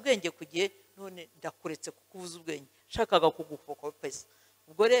ntiwashyira ubwenge ku gihe, none ndakuretse kuko ubuze ubwenge, nshakaga kugukopeza.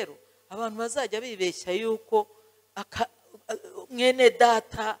 Ubwo rero abantu bazajya bibeshya yuko mwene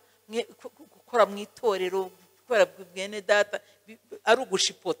data gukora mu itorero, gukora mwene data ari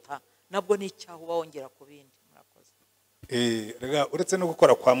ugushipota, nabwo ni icyaha uba wongera ku bindi. Murakoze. Uretse no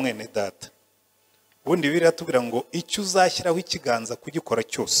gukora kwa mwene data, ubundi Bibiliya tubwira ngo icyo uzashyiraho ikiganza kugikora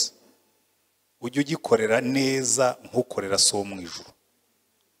cyose ujye ugikorera neza nk'ukorera so wo mu ijuru,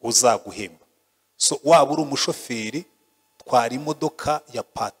 uzaguhemba. So waba uri umushoferi, twara imodoka ya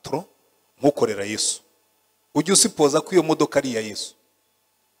patro nk'ukorera Yesu, ujye usipoza ko iyo modoka ari iya Yesu,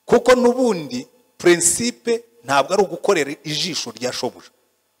 kuko n'ubundi principe ntabwo ari ugukorera ijisho rya shobuja.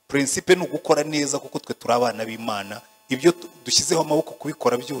 Principe ni ugukora neza, kuko twe turi abana b'Imana. Ibyo dushyizeho amaboko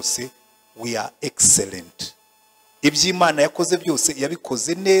kubikora byose, we are excellent. Iby'Imana yakoze byose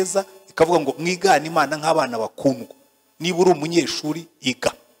yabikoze neza, ikavuga ngo mwigane Imana nk'abana bakundwa. Niba uri umunyeshuri,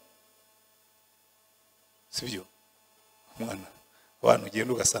 iga. Sibyo mwana, abantu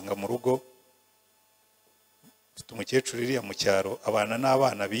ugenda ugasanga mu rugo ufite umukecuru iriya mu cyaro, abana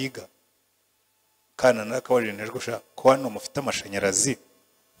n'abana biga, kana nakabajije gusha ko hano mufite amashanyarazi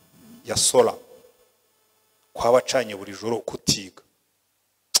ya sola, kwa bacanye buri joro kutiga.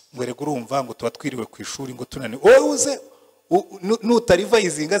 Ngo rego urumva ngo tuba twiriwe ku ishuri ngo tunane, wowe uze nutariva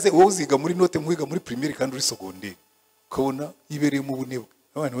izingaze, wowe uziga muri note nkwiga muri primaire kandi uri secondaire, kubona ibereye mu bunebwe.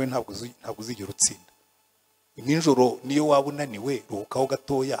 Abana we ntabwo uzigera utsinda. Ninjoro niyo waba unaniwe, ruhukaho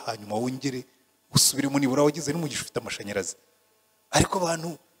gatoya, hanyuma wongere usubire mu nibura wagize n'umugisha ufite amashanyarazi. Ariko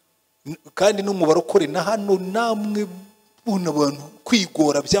abantu kandi n'umubare ukore na hano, namwe buna abantu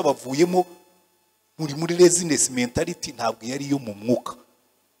kwigora byabavuyemo, muri laziness mentality, ntabwo yari yo mu mwuka.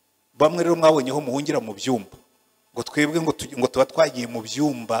 Bamwe rero mwabonyeho muhungira mu byumba, ngo twebwe ngo tuba twagiye mu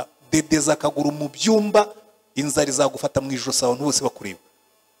byumba, dedeza akaguru mu byumba, inzara izagufata mu ijosi abantu bose bakureba.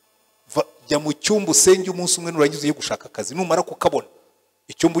 Jya mu cyumba usenge umunsi umwe, nurangiza ugiye gushaka akazi, numara kukabona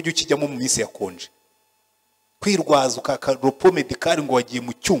icyumba ujye ukijyamo mu minsi yakonje. Kwirwaza ukakaropo medicale ngo wagiye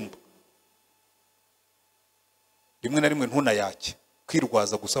mu cyumba, rimwe na rimwe ntunayake.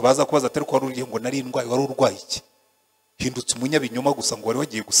 Kwirwaza gusa, baza kubaza atari ko wari uriye ngo nari indwaye, wari urwaye iki? Hindutse umunyabinyoma gusa ngo wari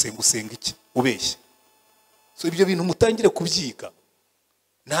wagiye gusenga iki? Ubeshya. So ibyo bintu mutangire kubyiga.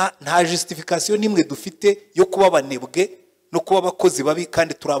 Nta justification nimwe dufite yo kuba abanebwe no kuba abakozi babi,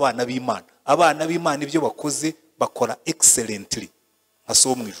 kandi turi abana b'Imana. Abana b'Imana ibyo bakoze bakora excellently nka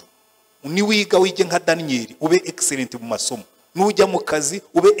so mu ijuru. Ni wiga wige nka Daniel, ube excellent mu masomo. Nujya mu kazi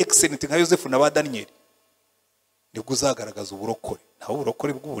ube excellent nka Yosefu na ba Daniel. Nibwo uzagaragaza uburokore. Ntaho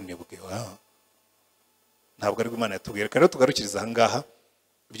uburokore bw'ubunebwe. Ntabwo ari Imana yatubwira. Rero tugarukiriza aha ngaha,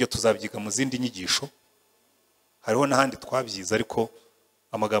 ibyo tuzabyiga mu zindi nyigisho. Hariho n'ahandi twabyiza, ariko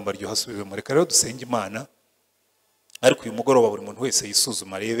amagambo aryoha asubirwemo. Reka rero dusenge Imana, ariko uyu mugoroba buri muntu wese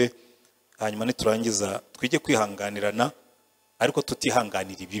yisuzuma arebe, hanyuma niturangiza twige kwihanganirana, ariko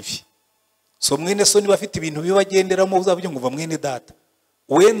tutihanganira ibibi. So mwene so niba afite ibintu bibagenderamo, uzavuge ngo uva mwene data,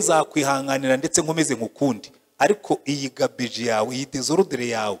 we nzakwihanganira ndetse nkomeze nkukundi, ariko iyi gabeji yawe, iyi desordre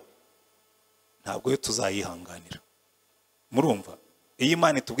yawe, ntabwo yo tuzayihanganira. Murumva, iyo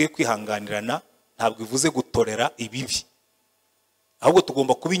Imana itubwiye kwihanganirana, ntabwo ivuze gutorera ibibi, ahubwo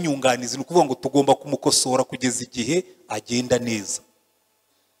tugomba kubinyunganiza. Ni ukuvuga ngo tugomba kumukosora kugeza igihe agenda neza.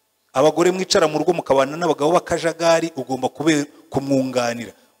 Abagore mwicara mu rugo mukabana n'abagabo bakajagari, ugomba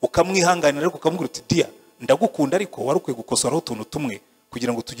kumwunganira, ukamwihanganira, ariko ukamubwira uti dia ndagukunda, ariko wari ukwiye gukosoraho utuntu tumwe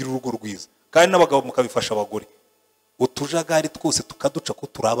kugira ngo tugire urugo rwiza. Kandi n'abagabo mukabifasha abagore, utujagari twose tukaduca ko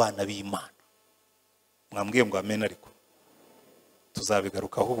turi abana b'Imana. Mwambwiye ngo amen. Ariko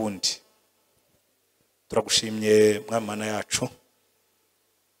tuzabigarukaho ubundi. Turagushimye Mwamana yacu,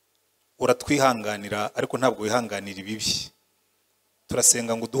 uratwihanganira ariko ntabwo wihanganira ibibi.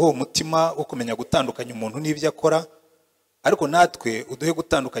 Turasenga ngo uduhe umutima wo kumenya gutandukanya umuntu n'ibyo akora, ariko natwe uduhe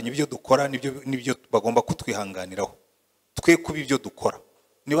gutandukanya ibyo dukora n'ibyo bagomba kutwihanganiraho. Twe kuba ibyo dukora,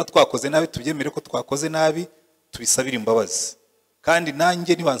 niba twakoze nabi tubyemere ko twakoze nabi, tubisabire imbabazi. Kandi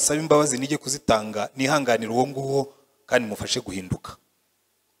nanjye nibansaba imbabazi nige kuzitanga, nihanganira uwo nguwo kandi mufashe guhinduka.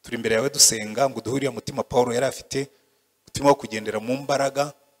 Turi imbere yawe dusenga ngo uduhe uriya mutima Paulo yari afite, umutima wo kugendera mu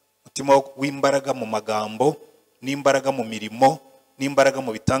mbaraga, umutima w'imbaraga mu magambo, n'imbaraga mu mirimo, n'imbaraga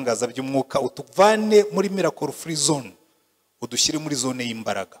mu bitangaza by'umwuka. Utuvane muri miracle free zone, udushyire muri zone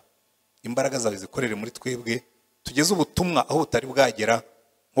y'imbaraga. Imbaraga zawe zikorere muri twebwe, tugeze ubutumwa aho butari bwagera,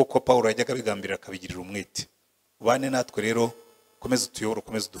 nk'uko Paulo yajyaga bigambirira akabigirira umwete. Ubane natwe rero, ukomeze utuyobore,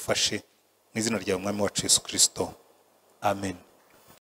 ukomeze udufashe, mu izina rya Umwami wacu Yesu Kristo. Amen.